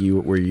 Like,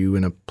 were you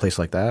in a place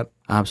like that?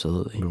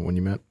 Absolutely. When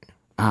you met?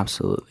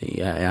 Absolutely,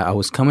 yeah. I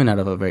was coming out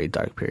of a very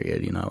dark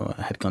period.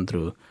 I had gone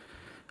through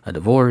a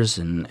divorce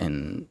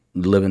and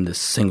living this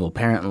single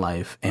parent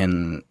life.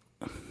 And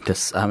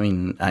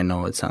I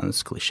know it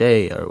sounds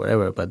cliche or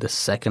whatever, but the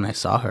second I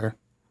saw her,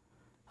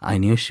 I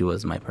knew she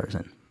was my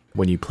person.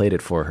 When you played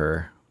it for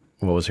her,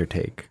 what was her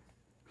take?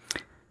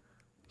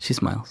 She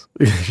smiles.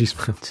 She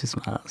smiles. She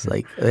smiles.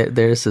 Like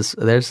there's a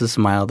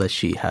smile that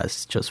she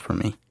has just for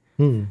me,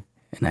 and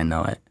I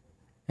know it,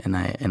 and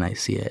I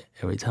see it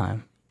every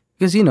time.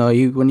 Because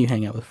when you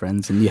hang out with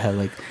friends and you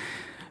have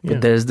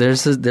but there's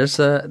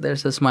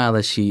a smile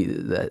that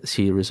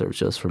she reserves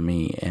just for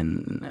me,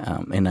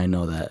 and I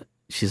know that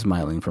she's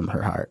smiling from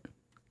her heart.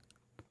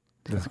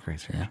 That's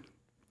great. Yeah.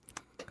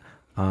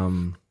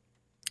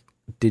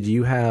 Did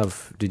you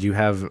have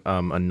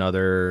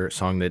another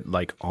song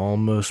that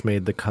almost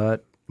made the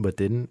cut but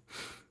didn't?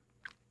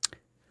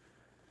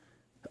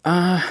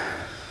 I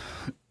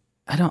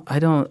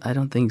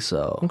don't think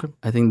so. Okay.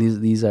 I think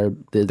these are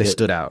they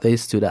stood out. They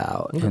stood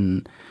out, okay.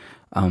 And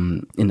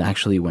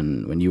actually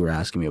when you were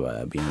asking me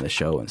about being in the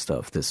show and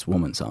stuff, this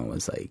Woman song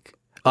was like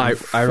I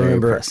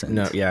remember. present.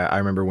 No, yeah, I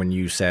remember when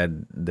you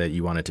said that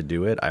you wanted to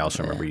do it. I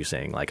also remember you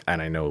saying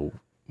and I know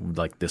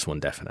this one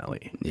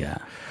definitely. Yeah,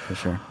 for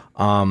sure.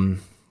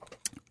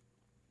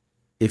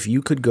 If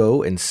you could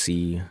go and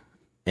see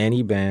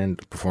any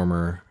band,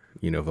 performer,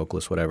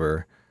 vocalist,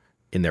 whatever,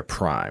 in their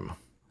prime,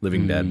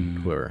 living, dead,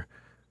 whoever,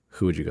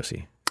 who would you go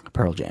see?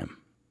 Pearl Jam.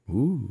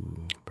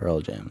 Ooh. Pearl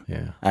Jam.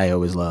 Yeah. I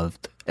always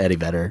loved Eddie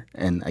Vedder.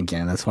 And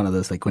again, that's one of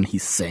those, when he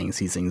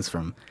sings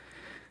from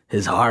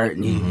his heart,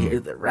 and you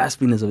hear the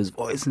raspiness of his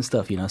voice and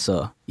stuff,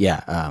 So,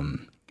 yeah,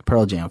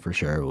 Pearl Jam for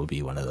sure will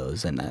be one of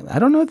those. And I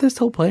don't know if they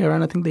still play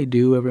around. I think they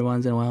do every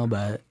once in a while,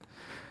 but...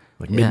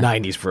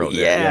 mid-90s Pearl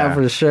Jam. Yeah,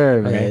 for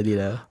sure, man,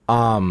 okay.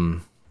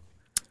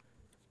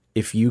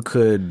 If you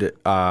could,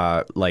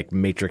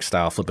 Matrix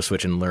style, flip a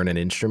switch and learn an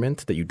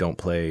instrument that you don't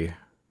play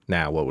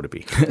now, what would it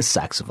be?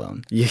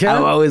 Saxophone. Yeah?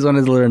 I've always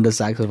wanted to learn the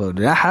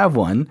saxophone. I have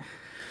one.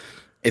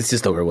 It's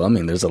just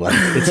overwhelming. There's a lot.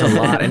 It's a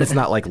lot, and it's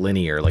not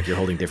linear. You're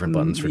holding different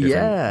buttons for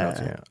different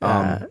notes.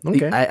 Yeah.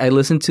 Okay. I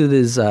listened to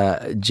this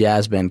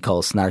jazz band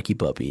called Snarky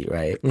Puppy,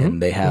 right? Mm-hmm.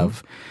 And they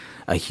have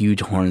a huge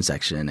horn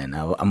section, and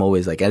I'm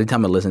always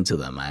anytime I listen to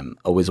them, I'm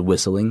always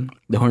whistling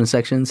the horn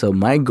section. So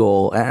my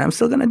goal, and I'm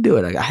still gonna do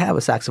it. I have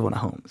a saxophone at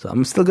home, so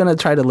I'm still gonna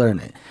try to learn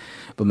it.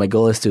 But my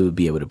goal is to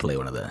be able to play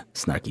one of the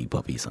Snarky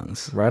Puppy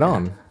songs. Right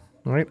on.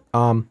 All right.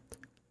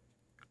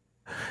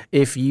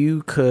 If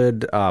you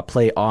could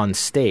play on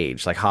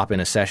stage, hop in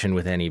a session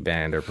with any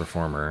band or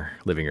performer,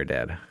 living or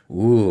dead.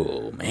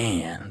 Ooh,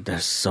 man,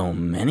 there's so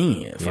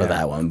many for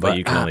that one. But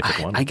you can only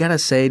pick one. I gotta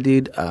say,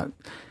 dude,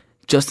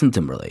 Justin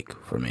Timberlake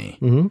for me.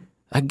 Mm-hmm.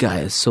 That guy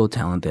is so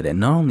talented,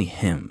 and not only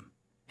him,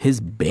 his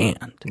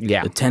band,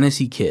 the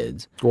Tennessee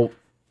Kids. Well,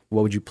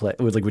 what would you play?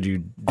 Would you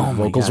do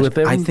vocals with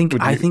them? I think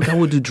I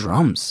would do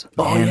drums.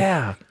 Oh,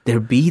 yeah.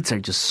 Their beats are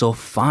just so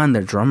fun.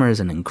 Their drummer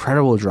is an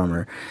incredible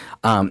drummer.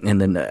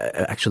 And then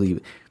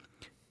actually,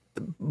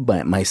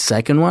 my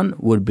second one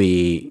would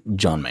be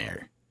John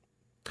Mayer.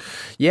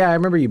 Yeah, I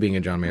remember you being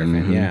a John Mayer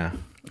fan. Yeah.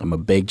 I'm a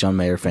big John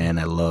Mayer fan.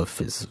 I love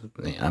his.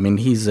 I mean,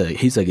 he's a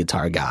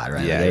guitar god,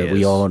 right? Yeah,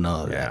 we all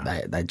know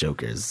Yeah. that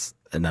Joker is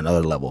at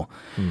another level.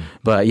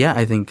 But yeah,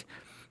 I think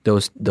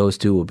those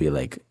two will be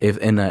like, if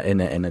in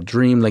a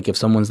dream, like if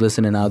someone's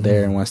listening out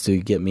there and wants to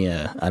get me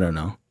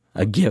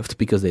a gift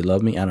because they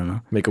love me, I don't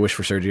know. Make a wish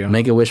for Sergio.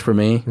 Make a wish for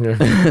me.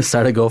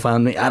 Start a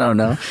GoFundMe. I don't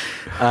know.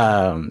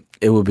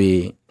 It will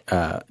be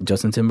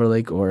Justin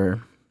Timberlake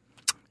or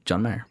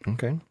John Mayer.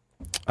 Okay.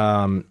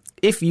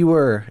 If you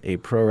were a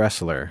pro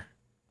wrestler,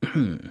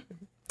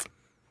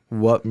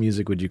 what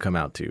music would you come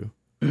out to?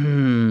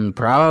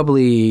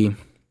 Probably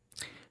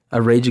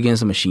a Rage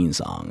Against the Machine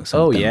song.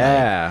 Oh,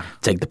 yeah.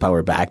 Like Take the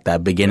Power Back,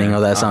 that beginning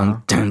of that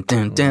song. Dun,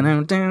 dun, dun,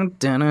 dun, dun,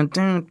 dun,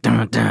 dun,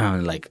 dun,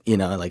 dun. Like, you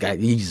know, like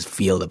you just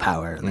feel the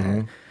power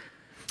there.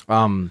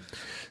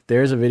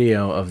 There's a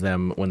video of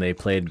them when they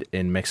played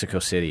in Mexico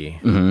City.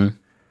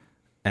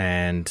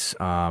 And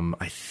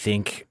I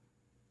think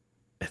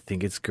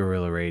it's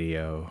Guerrilla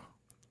Radio.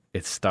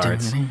 It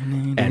starts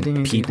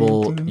and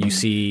people, you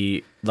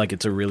see, like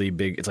it's a really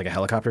big, it's like a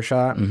helicopter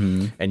shot,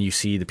 and you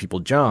see the people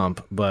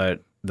jump,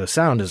 but the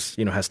sound is,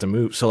 you know, has to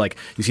move. So like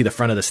you see the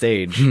front of the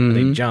stage, and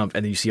they jump,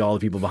 and then you see all the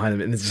people behind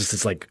them, and it's just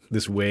this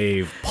this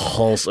wave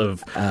pulse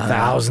of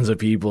thousands of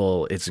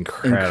people. It's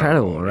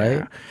incredible,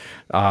 right?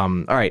 Yeah.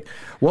 All right,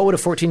 what would a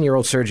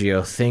 14-year-old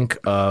Sergio think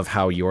of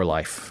how your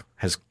life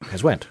has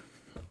went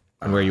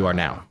and where you are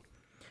now?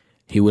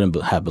 He wouldn't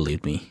have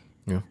believed me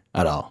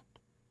at all.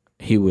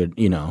 He would,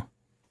 you know.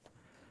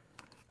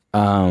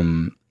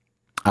 I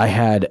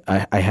had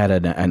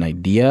an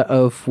idea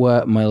of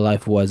what my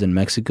life was in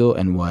Mexico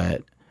and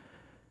what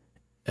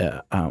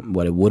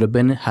it would have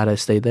been had I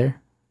stayed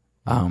there.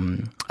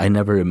 I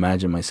never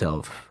imagined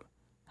myself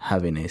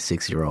having a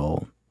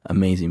 6-year-old,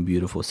 amazing,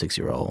 beautiful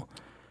 6-year-old,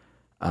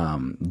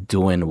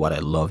 doing what I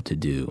love to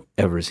do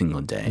every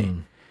single day.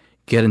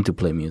 Getting to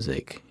play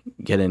music,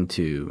 getting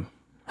to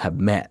have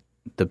met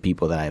the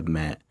people that I've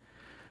met.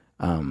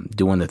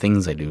 Doing the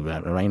things I do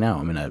right now.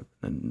 I'm in a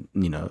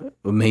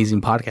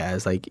amazing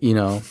podcast. Like, you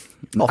know,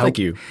 thank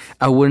you.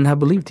 I wouldn't have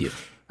believed you.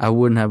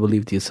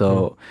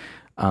 So,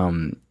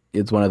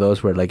 it's one of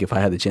those where, like, if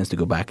I had the chance to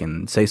go back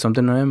and say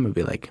something to him, it'd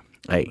be like,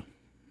 "Hey,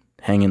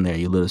 hang in there,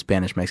 you little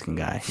Spanish Mexican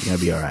guy. You're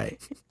gonna be all right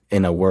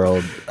in a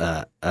world,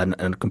 a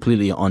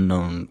completely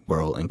unknown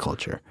world and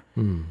culture,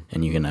 and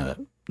you're gonna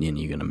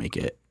make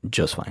it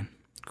just fine."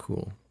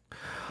 Cool.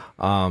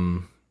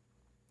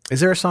 Is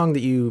there a song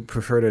that you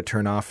prefer to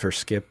turn off or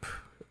skip,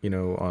 you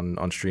know,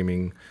 on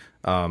streaming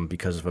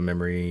because of a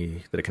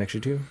memory that it connects you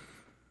to?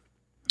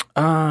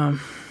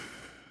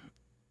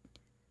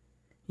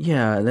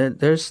 Yeah,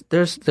 there's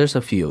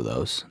a few of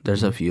those.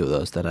 There's a few of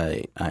those that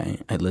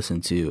I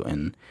listen to,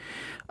 and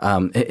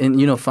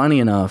you know, funny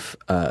enough,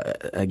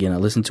 again, I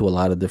listen to a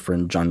lot of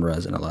different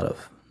genres and a lot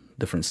of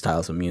different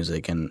styles of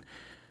music, and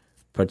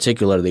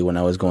particularly when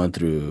I was going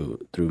through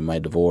my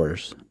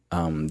divorce,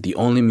 the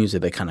only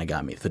music that kind of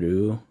got me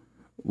through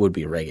would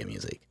be reggae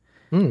music,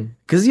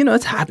 because you know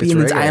it's happy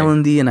and it's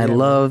islandy, and I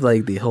love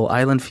like the whole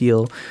island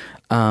feel.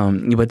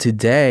 But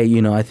today,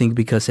 you know, I think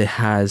because it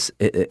has,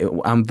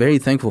 I'm very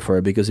thankful for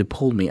it because it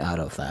pulled me out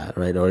of that,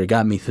 right, or it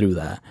got me through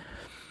that.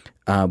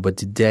 But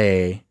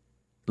today,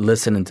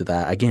 listening to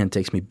that again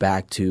takes me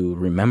back to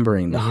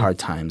remembering the hard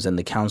times and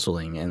the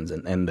counseling and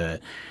the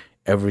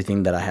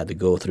everything that I had to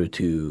go through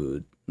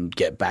to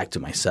get back to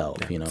myself.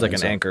 You know, it's like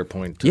an anchor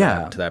point to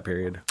that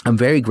period. I'm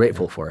very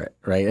grateful for it,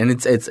 right? And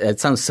it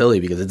sounds silly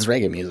because it's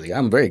reggae music.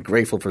 I'm very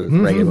grateful for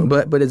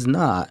reggae, but it's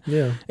not.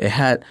 Yeah, it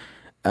had.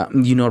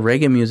 You know,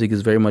 reggae music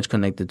is very much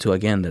connected to,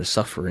 again, their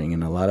suffering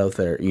and a lot of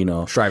their, you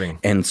know,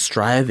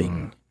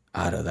 striving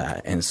out of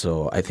that. And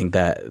so I think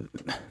that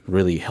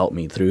really helped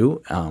me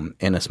through.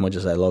 And as much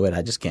as I love it,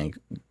 I just can't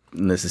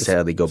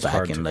necessarily go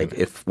back and like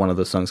if one of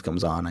those songs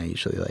comes on, I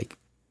usually like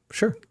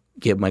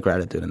give my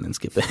gratitude and then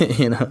skip it.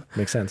 You know,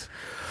 makes sense.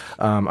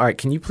 All right,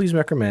 can you please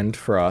recommend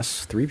for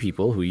us 3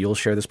 people who you'll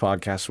share this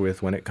podcast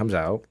with when it comes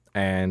out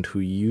and who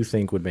you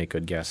think would make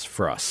good guests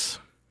for us?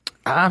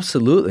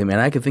 Absolutely, man.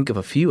 I can think of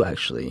a few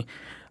actually,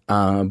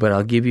 but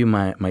I'll give you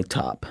my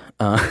top.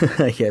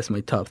 I guess my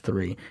top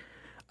 3.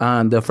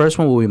 The first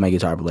one will be my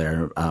guitar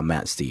player,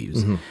 Matt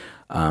Steves.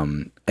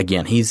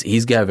 Again,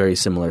 he's got a very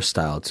similar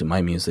style to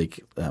my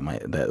music.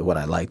 What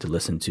I like to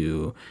listen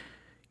to,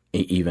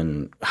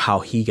 even how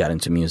he got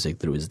into music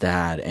through his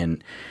dad,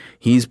 and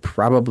he's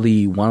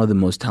probably one of the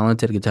most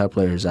talented guitar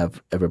players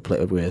I've ever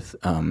played with.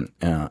 And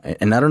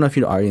I don't know if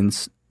your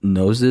audience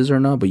knows this or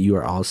not, but you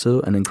are also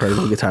an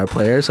incredible guitar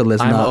player. So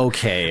let's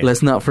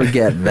not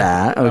forget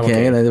that.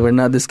 Okay, we're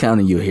not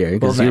discounting you here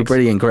because you're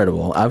pretty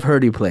incredible. I've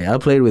heard you play. I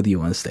played with you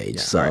on stage.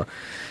 Yeah,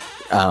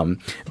 so,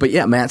 but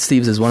yeah, Matt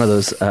Steves is one of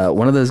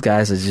those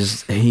guys that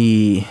just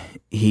he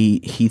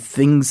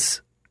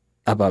thinks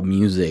about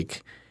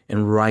music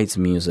and writes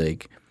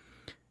music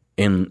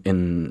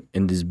in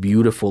these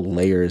beautiful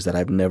layers that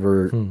I've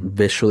never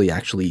visually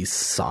actually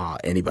saw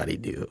anybody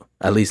do.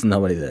 At least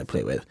nobody that I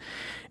play with.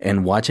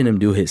 And watching him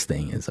do his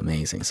thing is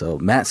amazing. So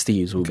Matt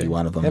Steves will be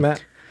one of them. Hey,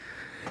 Matt.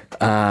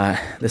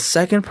 The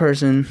second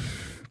person,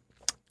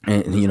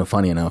 and you know,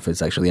 funny enough,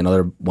 it's actually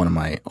another one of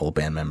my old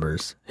band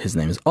members. His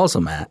name is also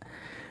Matt.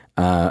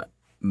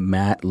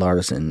 Matt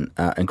Larson,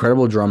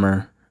 incredible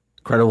drummer,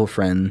 incredible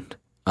friend.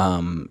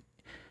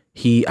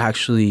 He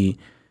actually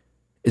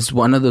is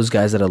one of those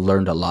guys that I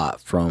learned a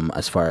lot from,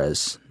 as far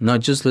as not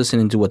just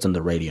listening to what's on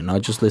the radio,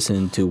 not just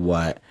listening to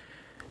what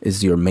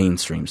is your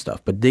mainstream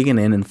stuff, but digging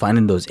in and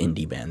finding those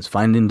indie bands,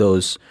 finding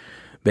those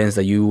bands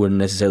that you wouldn't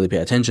necessarily pay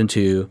attention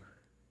to,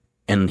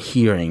 and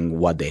hearing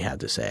what they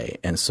had to say.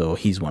 And so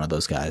he's one of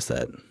those guys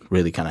that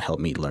really kind of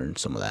helped me learn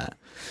some of that.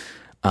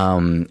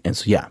 And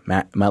so, yeah,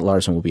 Matt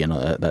Larson will be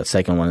that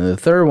second one. And the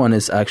third one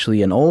is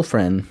actually an old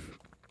friend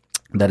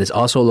that is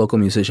also a local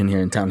musician here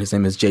in town. His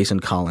name is Jason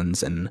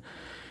Collins, and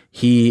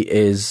he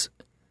is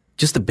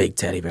just a big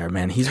teddy bear,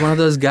 man. He's one of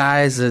those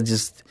guys that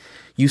just,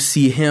 you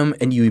see him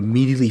and you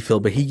immediately feel,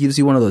 but he gives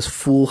you one of those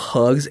full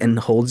hugs and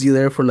holds you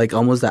there for like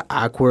almost that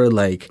awkward,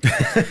 like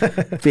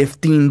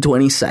 15,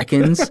 20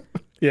 seconds.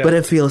 Yeah. But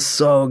it feels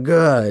so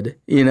good,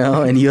 you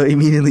know, and you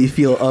immediately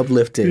feel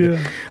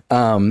uplifted.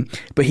 Yeah.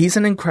 But he's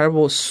an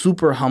incredible,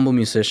 super humble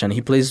musician.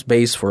 He plays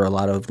bass for a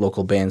lot of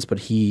local bands, but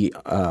he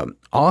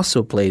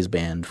also plays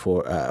bass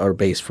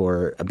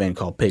for a band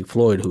called Pink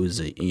Floyd, who is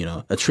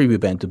a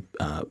tribute band to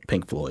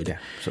Pink Floyd. Yeah.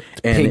 So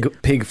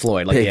Pig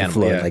Floyd, like Pig the animal.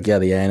 Floyd, yeah. Like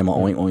the animal,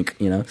 oink oink,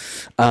 you know.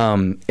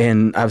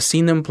 And I've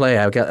seen them play.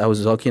 I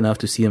was lucky enough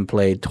to see them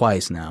play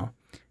twice now.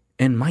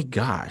 And my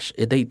gosh,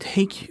 they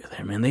take you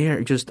there, man. They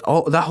are just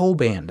that whole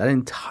band, that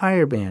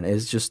entire band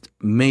is just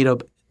made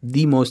up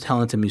the most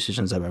talented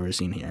musicians I've ever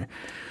seen here.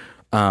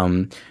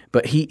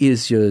 But he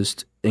is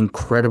just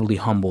incredibly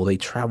humble. They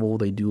travel,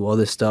 they do all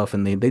this stuff,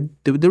 and they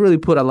really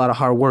put a lot of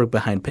hard work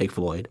behind Pink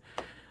Floyd.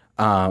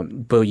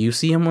 But you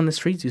see him on the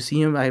streets. You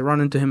see him. I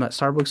run into him at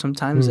Starbucks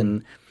sometimes,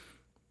 and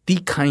the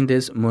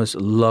kindest, most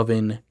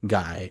loving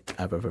guy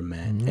I've ever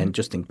met, and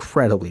just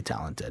incredibly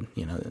talented,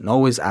 you know, and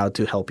always out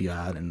to help you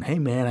out. And hey,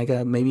 man, I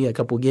got maybe a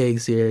couple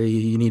gigs here.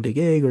 You need a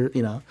gig, or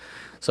you know.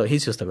 So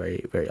he's just a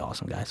very, very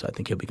awesome guy. So I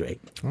think he'll be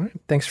great. All right,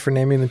 thanks for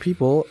naming the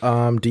people.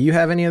 Do you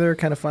have any other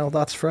kind of final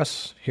thoughts for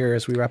us here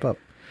as we wrap up?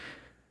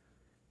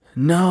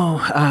 No,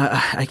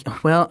 I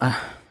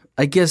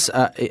guess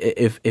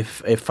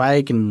if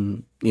I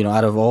can, you know,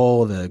 out of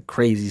all the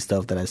crazy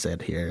stuff that I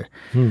said here,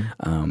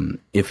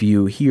 if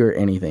you hear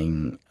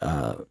anything,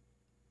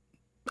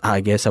 I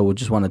guess I would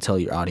just want to tell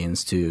your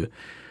audience to,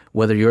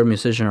 whether you're a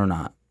musician or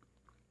not,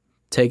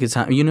 take a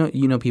time. You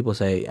know, people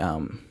say,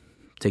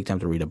 take time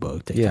to read a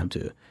book.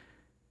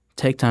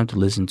 Take time to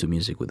listen to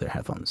music with their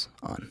headphones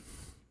on.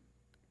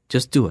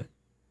 Just do it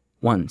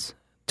once.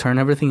 Turn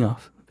everything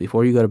off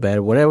before you go to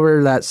bed,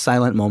 whatever that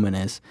silent moment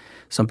is.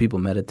 Some people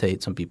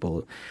meditate, some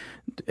people,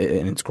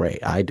 and it's great.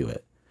 I do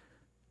it.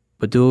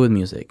 But do it with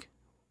music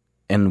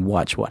and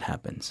watch what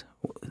happens.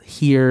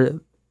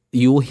 You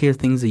will hear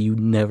things that you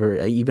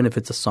never, even if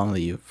it's a song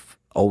that you've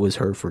always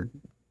heard for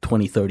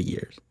 20, 30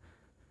 years,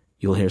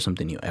 you'll hear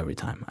something new every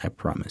time. I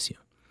promise you.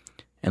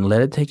 And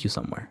let it take you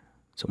somewhere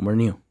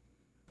new.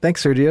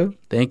 Thanks, Sergio.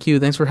 Thank you.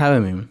 Thanks for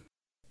having me.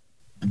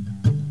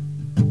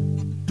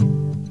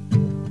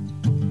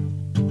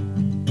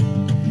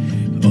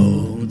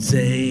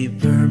 Say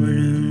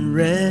permanent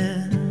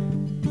red,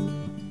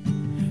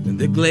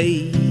 the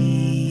glaze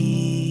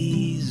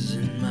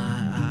in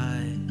my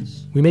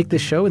eyes. We make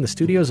this show in the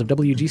studios of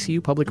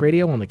WGCU Public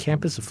Radio on the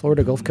campus of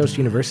Florida Gulf Coast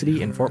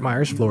University in Fort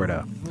Myers,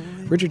 Florida.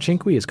 Richard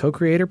Chinqui is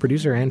co-creator,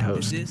 producer, and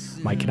host.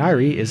 Mike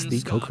Canary is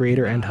the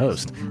co-creator and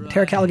host.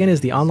 Tara Callaghan is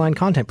the online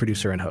content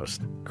producer and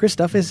host. Chris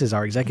Duffus is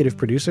our executive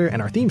producer,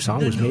 and our theme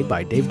song was made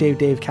by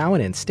Dave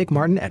Cowan and Stick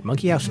Martin at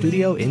Monkey House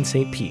Studio in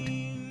St. Pete.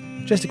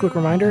 Just a quick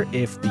reminder,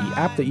 if the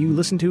app that you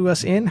listen to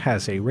us in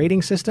has a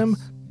rating system,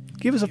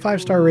 give us a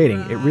 5-star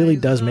rating. It really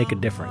does make a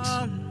difference.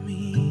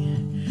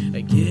 I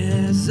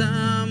guess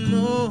I'm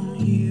all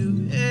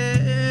you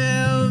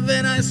have,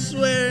 and I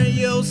swear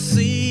you'll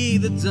see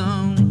the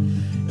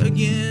dawn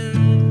again.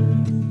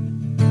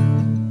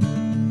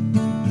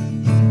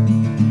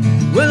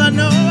 Well, I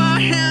know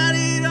I had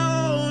it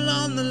all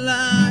on the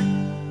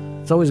line.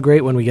 It's always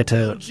great when we get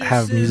to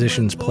have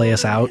musicians play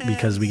us out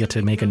because we get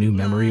to make a new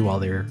memory while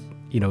they're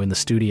in the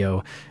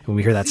studio. When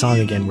we hear that song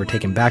again, we're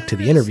taken back to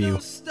the interview.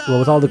 Well,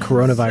 with all the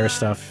coronavirus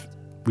stuff,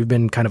 we've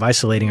been kind of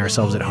isolating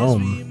ourselves at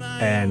home,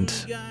 and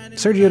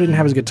Sergio didn't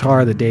have his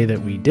guitar the day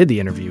that we did the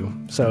interview,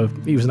 so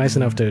he was nice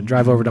enough to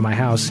drive over to my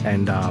house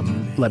and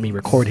let me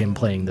record him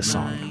playing this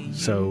song.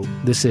 So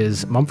this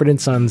is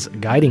Mumford & Sons'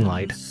 Guiding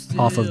Light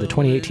off of the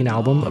 2018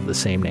 album of the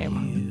same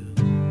name.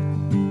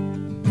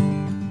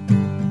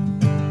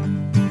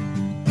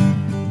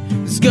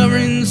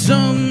 Discovering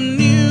some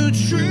new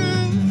truth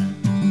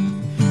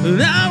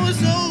that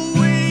was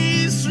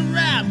always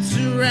wrapped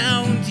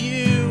around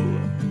you,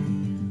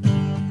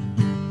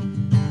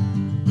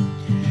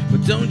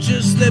 but don't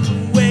just slip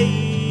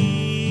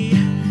away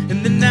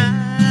in the night,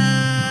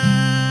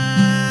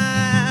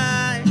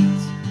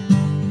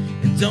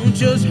 and don't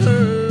just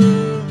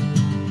hurt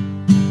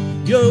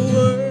your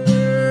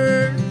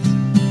words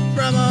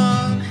from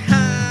on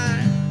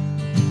high.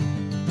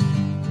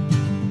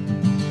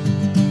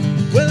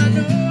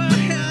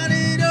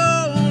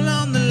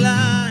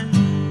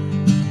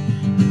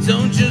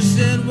 Don't just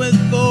sit with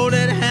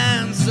folded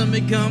hands and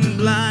become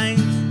blind.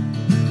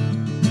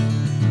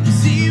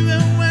 'Cause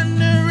even when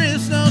there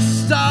is no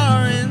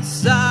star in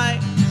sight,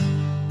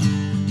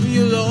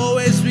 you'll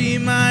always be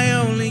my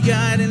only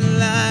guiding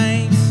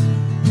light.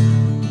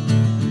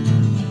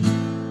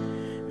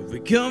 If we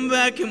come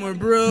back and we're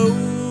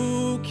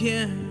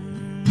broken,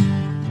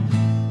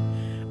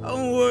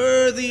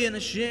 unworthy and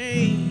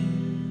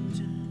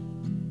ashamed,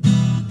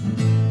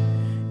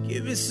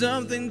 give me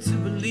something to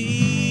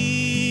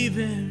believe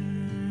in.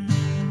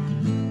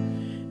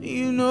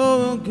 You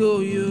know I'll go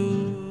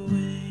your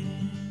way.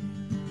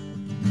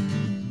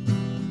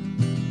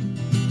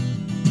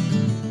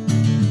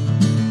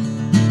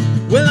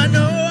 Well, I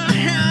know I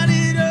had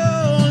it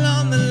all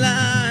on the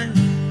line,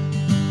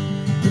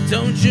 but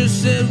don't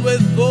just sit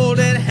with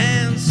folded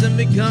hands and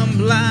become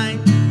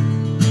blind.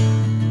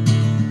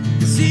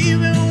 'Cause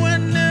even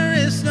when there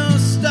is no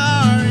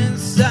star in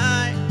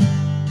sight,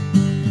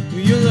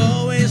 you'll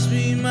always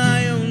be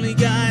my only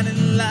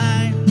guiding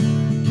light.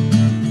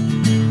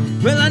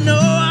 Well, I know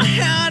I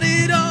had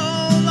it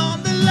all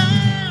on the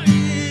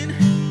line.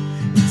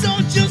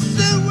 Don't just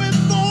sit with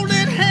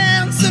folded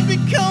hands and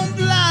become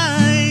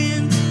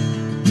blind.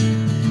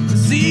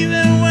 'Cause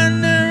even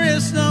when there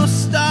is no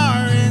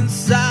star in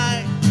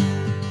sight,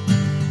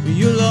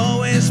 you'll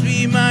always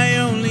be my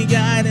only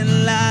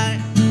guiding light.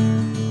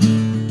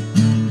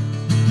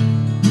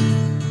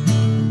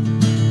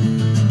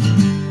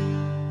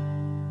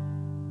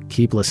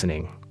 Keep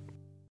listening.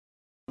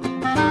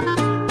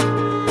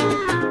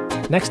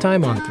 Next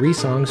time on 3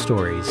 Song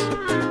Stories.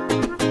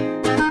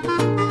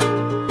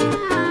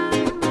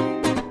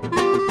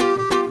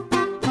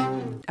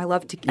 I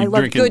love You're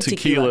drinking good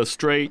tequila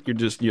straight. You're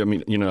just, you're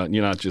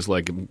not just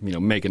like,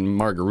 making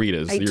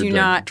margaritas.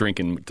 You're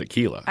drinking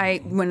tequila. I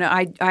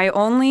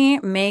only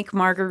make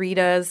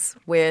margaritas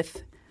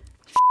with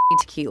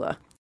tequila.